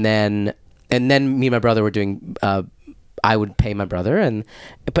 And then me and my brother were doing... I would pay my brother,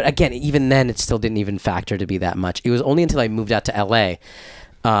 but again, even then, it still didn't even factor to be that much. It was only until I moved out to LA,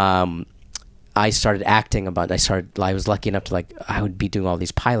 I started acting a bunch. I was lucky enough to I would be doing all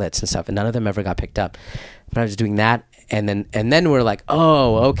these pilots and stuff, and none of them ever got picked up. But I was doing that, and then we're like,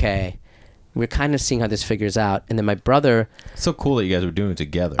 oh, okay, we're kind of seeing how this figures out. And then my brother, so cool that you guys were doing it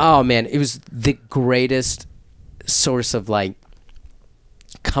together. Oh man, it was the greatest source of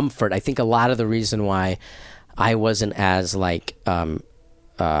comfort. I think a lot of the reason why I wasn't as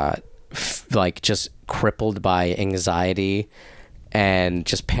just crippled by anxiety and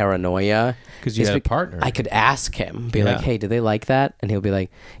just paranoia, because you had a partner. I could ask him, be like, hey, do they like that? And he'll be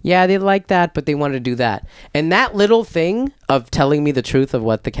like, yeah, they like that, but they wanted to do that. And that little thing of telling me the truth of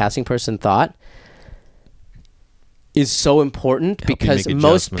what the casting person thought is so important, because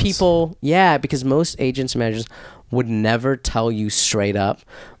most people, because most agents and managers would never tell you straight up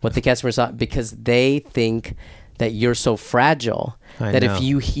what the customers thought, because they think that you're so fragile that if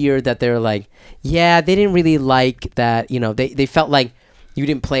you hear that they're like, yeah, they didn't really like that, they felt like you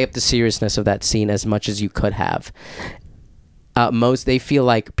didn't play up the seriousness of that scene as much as you could have. They feel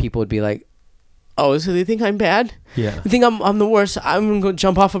like people would be like, oh, so they think I'm bad? Yeah. They think I'm the worst. I'm going to go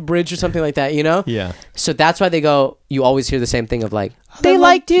jump off a bridge or something like that, Yeah. So that's why they go, you always hear the same thing of like, they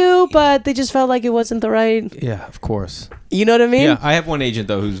liked you, but they just felt like it wasn't the right. Yeah, of course. You know what I mean? Yeah, I have one agent,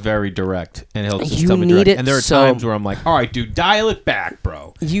 though, who's very direct, and he'll just tell me direct. And there are times where I'm like, all right, dude, dial it back,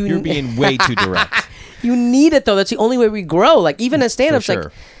 bro. You're being way too direct. You need it, though. That's the only way we grow. Like, even as stand-ups, like,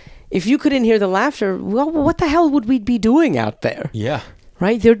 if you couldn't hear the laughter, well, what the hell would we be doing out there? Yeah.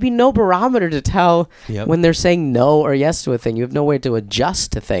 Right? There'd be no barometer to tell when they're saying no or yes to a thing. You have no way to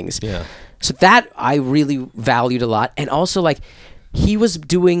adjust to things. Yeah. So that I really valued a lot. And also, like, he was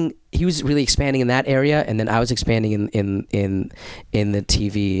really expanding in that area, and then I was expanding in the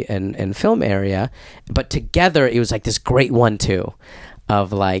TV and film area. But together, it was like this great 1-2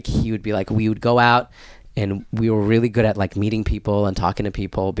 of like, he would be like, we would go out, and we were really good at like meeting people and talking to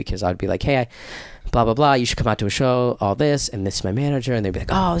people, because I'd be like, hey, blah, blah, blah, you should come out to a show, all this, and this is my manager. And they'd be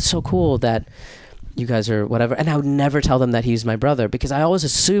like, oh, it's so cool that you guys are whatever. And I would never tell them that he's my brother, because I always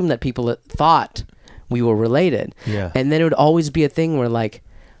assumed that people thought we were related. Yeah. And then it would always be a thing where like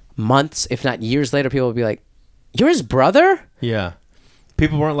months, if not years later, people would be like, you're his brother? Yeah.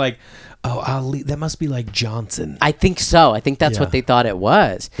 People weren't like, oh, Ali, that must be like Johnson. I think so. I think that's what they thought it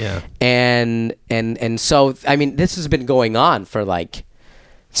was. Yeah. And so, I mean, this has been going on for like,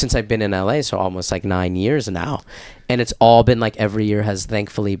 since I've been in LA, so almost like 9 years now. And it's all been like, every year has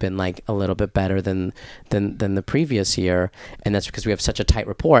thankfully been like a little bit better than the previous year. And that's because we have such a tight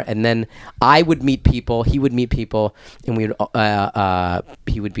rapport. And then I would meet people, he would meet people, and we would,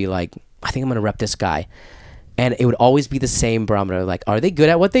 he would be like, I think I'm going to rep this guy. And it would always be the same barometer. Like, are they good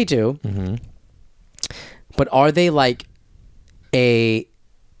at what they do? Mm-hmm. But are they like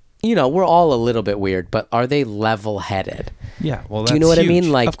we're all a little bit weird, but are they level-headed? Yeah, well, that's do you know what huge. I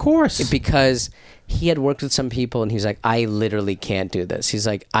mean? Like, of course, because he had worked with some people, and he's like, I literally can't do this. He's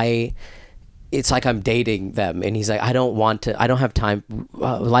like, it's like I'm dating them, and he's like, I don't have time.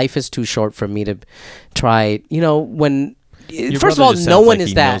 Life is too short for me to try. When first of all, no one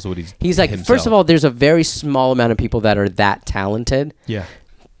is that. He's like, first of all, there's a very small amount of people that are that talented. Yeah.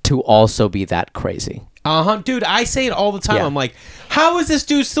 To also be that crazy. Dude, I say it all the time. I'm like, how is this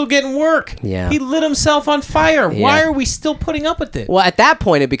dude still getting work? Yeah. He lit himself on fire. Yeah. Why are we still putting up with it? Well, at that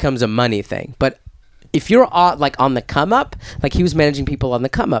point, it becomes a money thing. But if you're on the come up, like he was managing people on the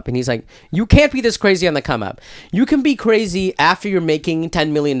come up, and he's like, you can't be this crazy on the come up. You can be crazy after you're making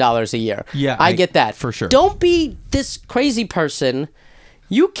 $10 million a year. Yeah, I get that for sure. Don't be this crazy person.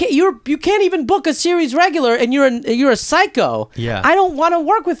 You can't even book a series regular, and you're a psycho. Yeah. I don't want to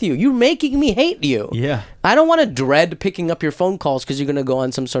work with you. You're making me hate you. Yeah. I don't want to dread picking up your phone calls because you're gonna go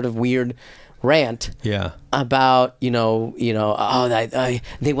on some sort of weird rant. Yeah. About they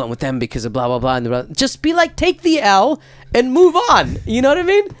went with them because of blah blah blah, and just be like, take the L and move on. You know what I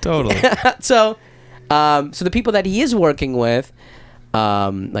mean? Totally. So the people that he is working with,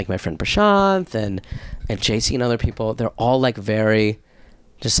 like my friend Prashant and JC and other people, they're all like very.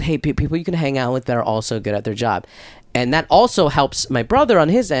 Just, hey, people you can hang out with that are also good at their job. And that also helps my brother on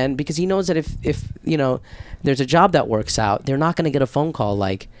his end, because he knows that if there's a job that works out, they're not going to get a phone call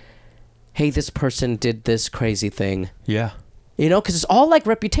like, hey, this person did this crazy thing. Yeah. Because it's all like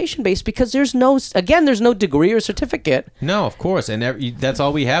reputation based, because there's no degree or certificate. No, of course. And that's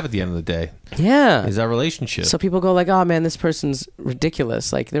all we have at the end of the day. Yeah. Is our relationship. So people go like, oh, man, this person's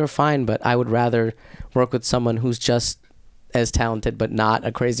ridiculous. Like, they're fine, but I would rather work with someone who's just as talented but not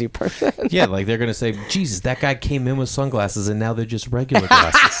a crazy person. Yeah, like they're gonna say, Jesus, that guy came in with sunglasses and now they're just regular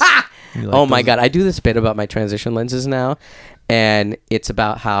glasses. Like, oh my God, I do this bit about my transition lenses now, and it's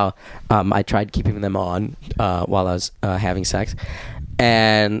about how I tried keeping them on while I was having sex,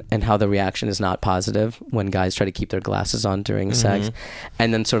 and how the reaction is not positive when guys try to keep their glasses on during sex.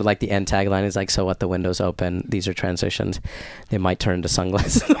 And then sort of like the end tagline is like, so what, the window's open, these are transitions, they might turn to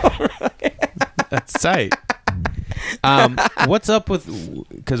sunglasses. That's tight. What's up with,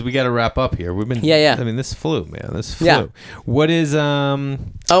 because we got to wrap up here. We've been I mean, this flew, man. This flew. Yeah. What is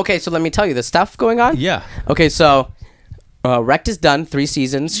okay, so let me tell you the stuff going on. Yeah. Okay, so Wrecked is done, 3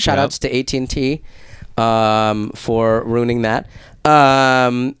 seasons. Shout outs to AT&T for ruining that.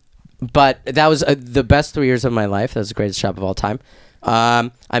 But that was the best 3 years of my life. That was the greatest job of all time.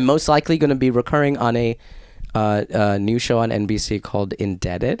 I'm most likely going to be recurring on a new show on NBC called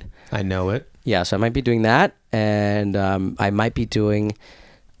Indebted. I know it. Yeah, so I might be doing that, and I might be doing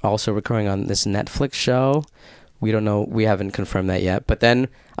also recurring on this Netflix show. We don't know. We haven't confirmed that yet. But then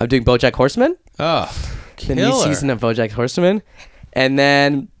I'm doing BoJack Horseman. Oh, the new season of BoJack Horseman, and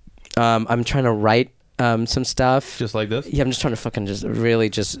then I'm trying to write some stuff. Just like this? Yeah, I'm just trying to fucking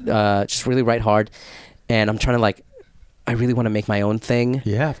really write hard, and I'm trying to like. I really want to make my own thing.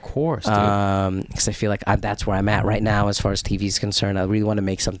 Yeah, of course. Because I feel like that's where I'm at right now as far as TV is concerned. I really want to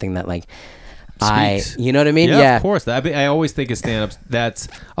make something that like. You know what I mean? Yeah, of course. I always think of stand-ups. That's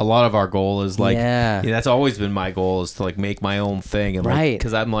a lot of our goal is like, that's always been my goal is to like make my own thing. And right.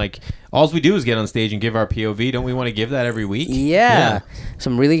 Because I'm like, all we do is get on stage and give our POV. Don't we want to give that every week? Yeah.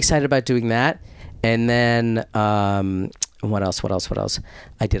 So I'm really excited about doing that. And then, what else?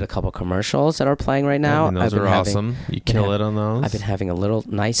 I did a couple commercials that are playing right now. And those are awesome. You kill it on those. I've been having a little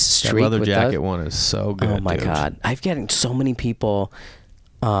nice streak. That leather with jacket those. one is so good. Oh my God. I've getting so many people.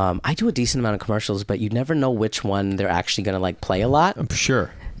 I do a decent amount of commercials, but you never know which one they're actually going to like play a lot. I'm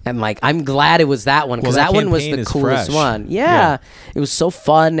sure. And like, I'm glad it was that one, because that one was the coolest one. Yeah. It was so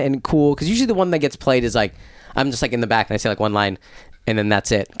fun and cool, because usually the one that gets played is like, I'm just like in the back and I say like one line and then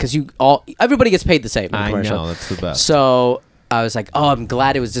that's it. Because everybody gets paid the same in the commercial. I know, that's the best. So I was like, oh, I'm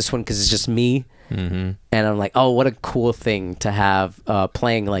glad it was this one because it's just me. And I'm like, oh, what a cool thing to have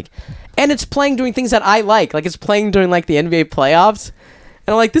playing like, and it's playing during things that I like it's playing during like the NBA playoffs.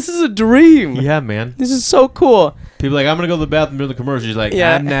 And I'm like, this is a dream. Yeah, man. This is so cool. People are like, I'm going to go to the bathroom during the commercial. She's like,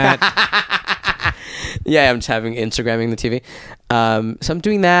 I'm not. Yeah, I'm just Instagramming the TV. So I'm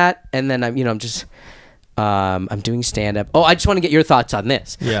doing that. And then I'm doing stand-up. Oh, I just want to get your thoughts on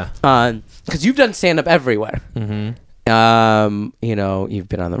this. Yeah. Because you've done stand-up everywhere. You've been on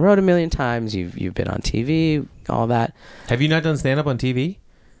the road a million times. You've been on TV, all that. Have you not done stand-up on TV?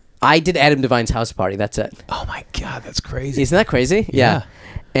 I did Adam Devine's house party. That's it. Oh my God, that's crazy. Isn't that crazy? Yeah.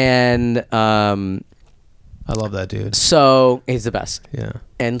 And I love that dude. So he's the best. Yeah.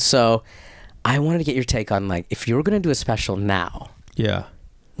 And so I wanted to get your take on like, if you were gonna do a special now,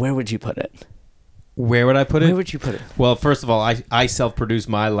 where would you put it? Where would I put it? Where would you put it? Well, first of all, I self-produced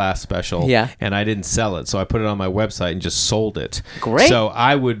my last special. Yeah. And I didn't sell it, so I put it on my website and just sold it. Great. So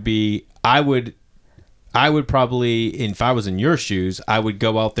I would I would probably, if I was in your shoes, I would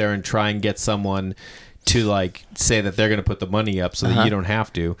go out there and try and get someone to like say that they're going to put the money up so that you don't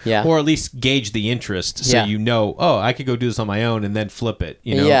have to, or at least gauge the interest so you know, oh, I could go do this on my own and then flip it,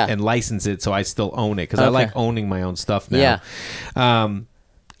 you know, and license it so I still own it because I like owning my own stuff now.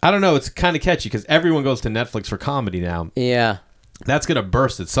 I don't know, it's kind of catchy because everyone goes to Netflix for comedy now. That's going to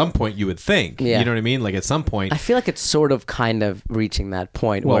burst at some point, you would think. You know what I mean? Like at some point. I feel like it's sort of kind of reaching that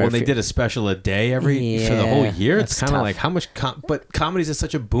point. Well, when they did a special a day for the whole year, it's kind of like how much... but comedy's is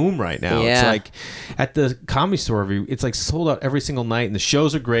such a boom right now. It's like at the Comedy Store, it's like sold out every single night and the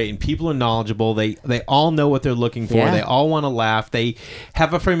shows are great and people are knowledgeable. They all know what they're looking for. They all want to laugh. They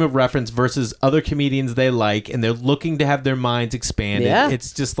have a frame of reference versus other comedians they like and they're looking to have their minds expanded.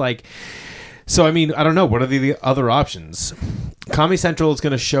 It's just like... So, I mean, I don't know. What are the other options? Comedy Central is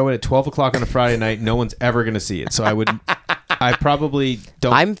going to show it at 12 o'clock on a Friday night. No one's ever going to see it. So I probably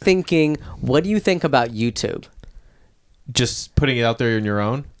don't. I'm thinking, what do you think about YouTube? Just putting it out there on your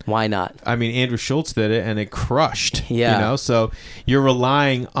own? Why not? I mean, Andrew Schultz did it and it crushed. You know, so you're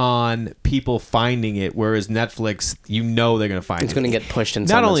relying on people finding it, whereas Netflix, you know they're going to find it. It's going to get pushed in.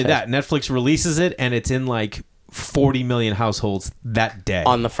 Not only that, Netflix releases it and it's in like 40 million households that day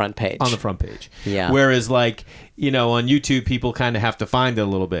on the front page. Whereas like, you know, on YouTube people kind of have to find it a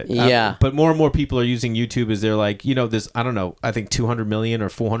little bit. But more and more people are using YouTube as they're like, you know, there's, I don't know, I think 200 million or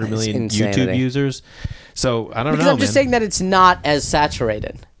 400 million YouTube users. So I don't know. I'm just saying that it's not as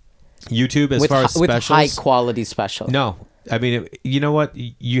saturated. YouTube as far as specials, with high quality specials. No, I mean, you know what?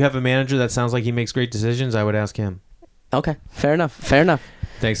 You have a manager that sounds like he makes great decisions. I would ask him. Okay, fair enough. Fair enough.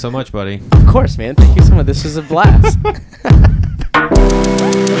 Thanks so much, buddy. Of course, man. Thank you so much. This was a blast.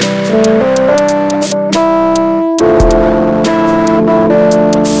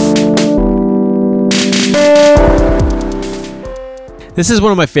 This is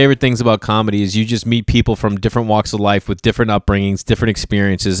one of my favorite things about comedy is you just meet people from different walks of life with different upbringings, different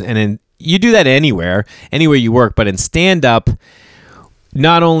experiences. And you do that anywhere you work. But in stand-up,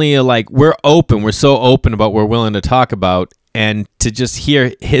 not only like we're so open about what we're willing to talk about, and to just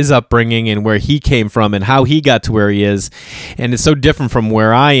hear his upbringing and where he came from and how he got to where he is. And it's so different from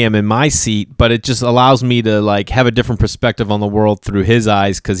where I am in my seat, but it just allows me to like have a different perspective on the world through his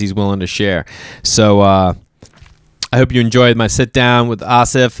eyes because he's willing to share. So I hope you enjoyed my sit down with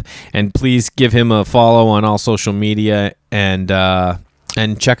Asif, and please give him a follow on all social media and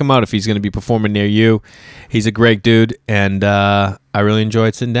check him out if he's going to be performing near you. He's a great dude, and I really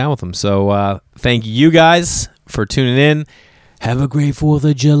enjoyed sitting down with him. So thank you guys for tuning in. Have a great 4th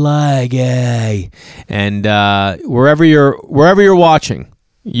of July, guy. And wherever you're watching,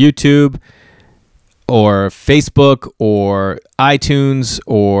 YouTube or Facebook or iTunes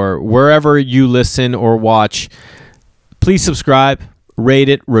or wherever you listen or watch, please subscribe, rate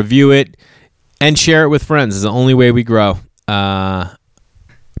it, review it, and share it with friends. It's the only way we grow.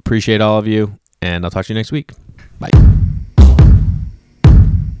 Appreciate all of you, and I'll talk to you next week. Bye.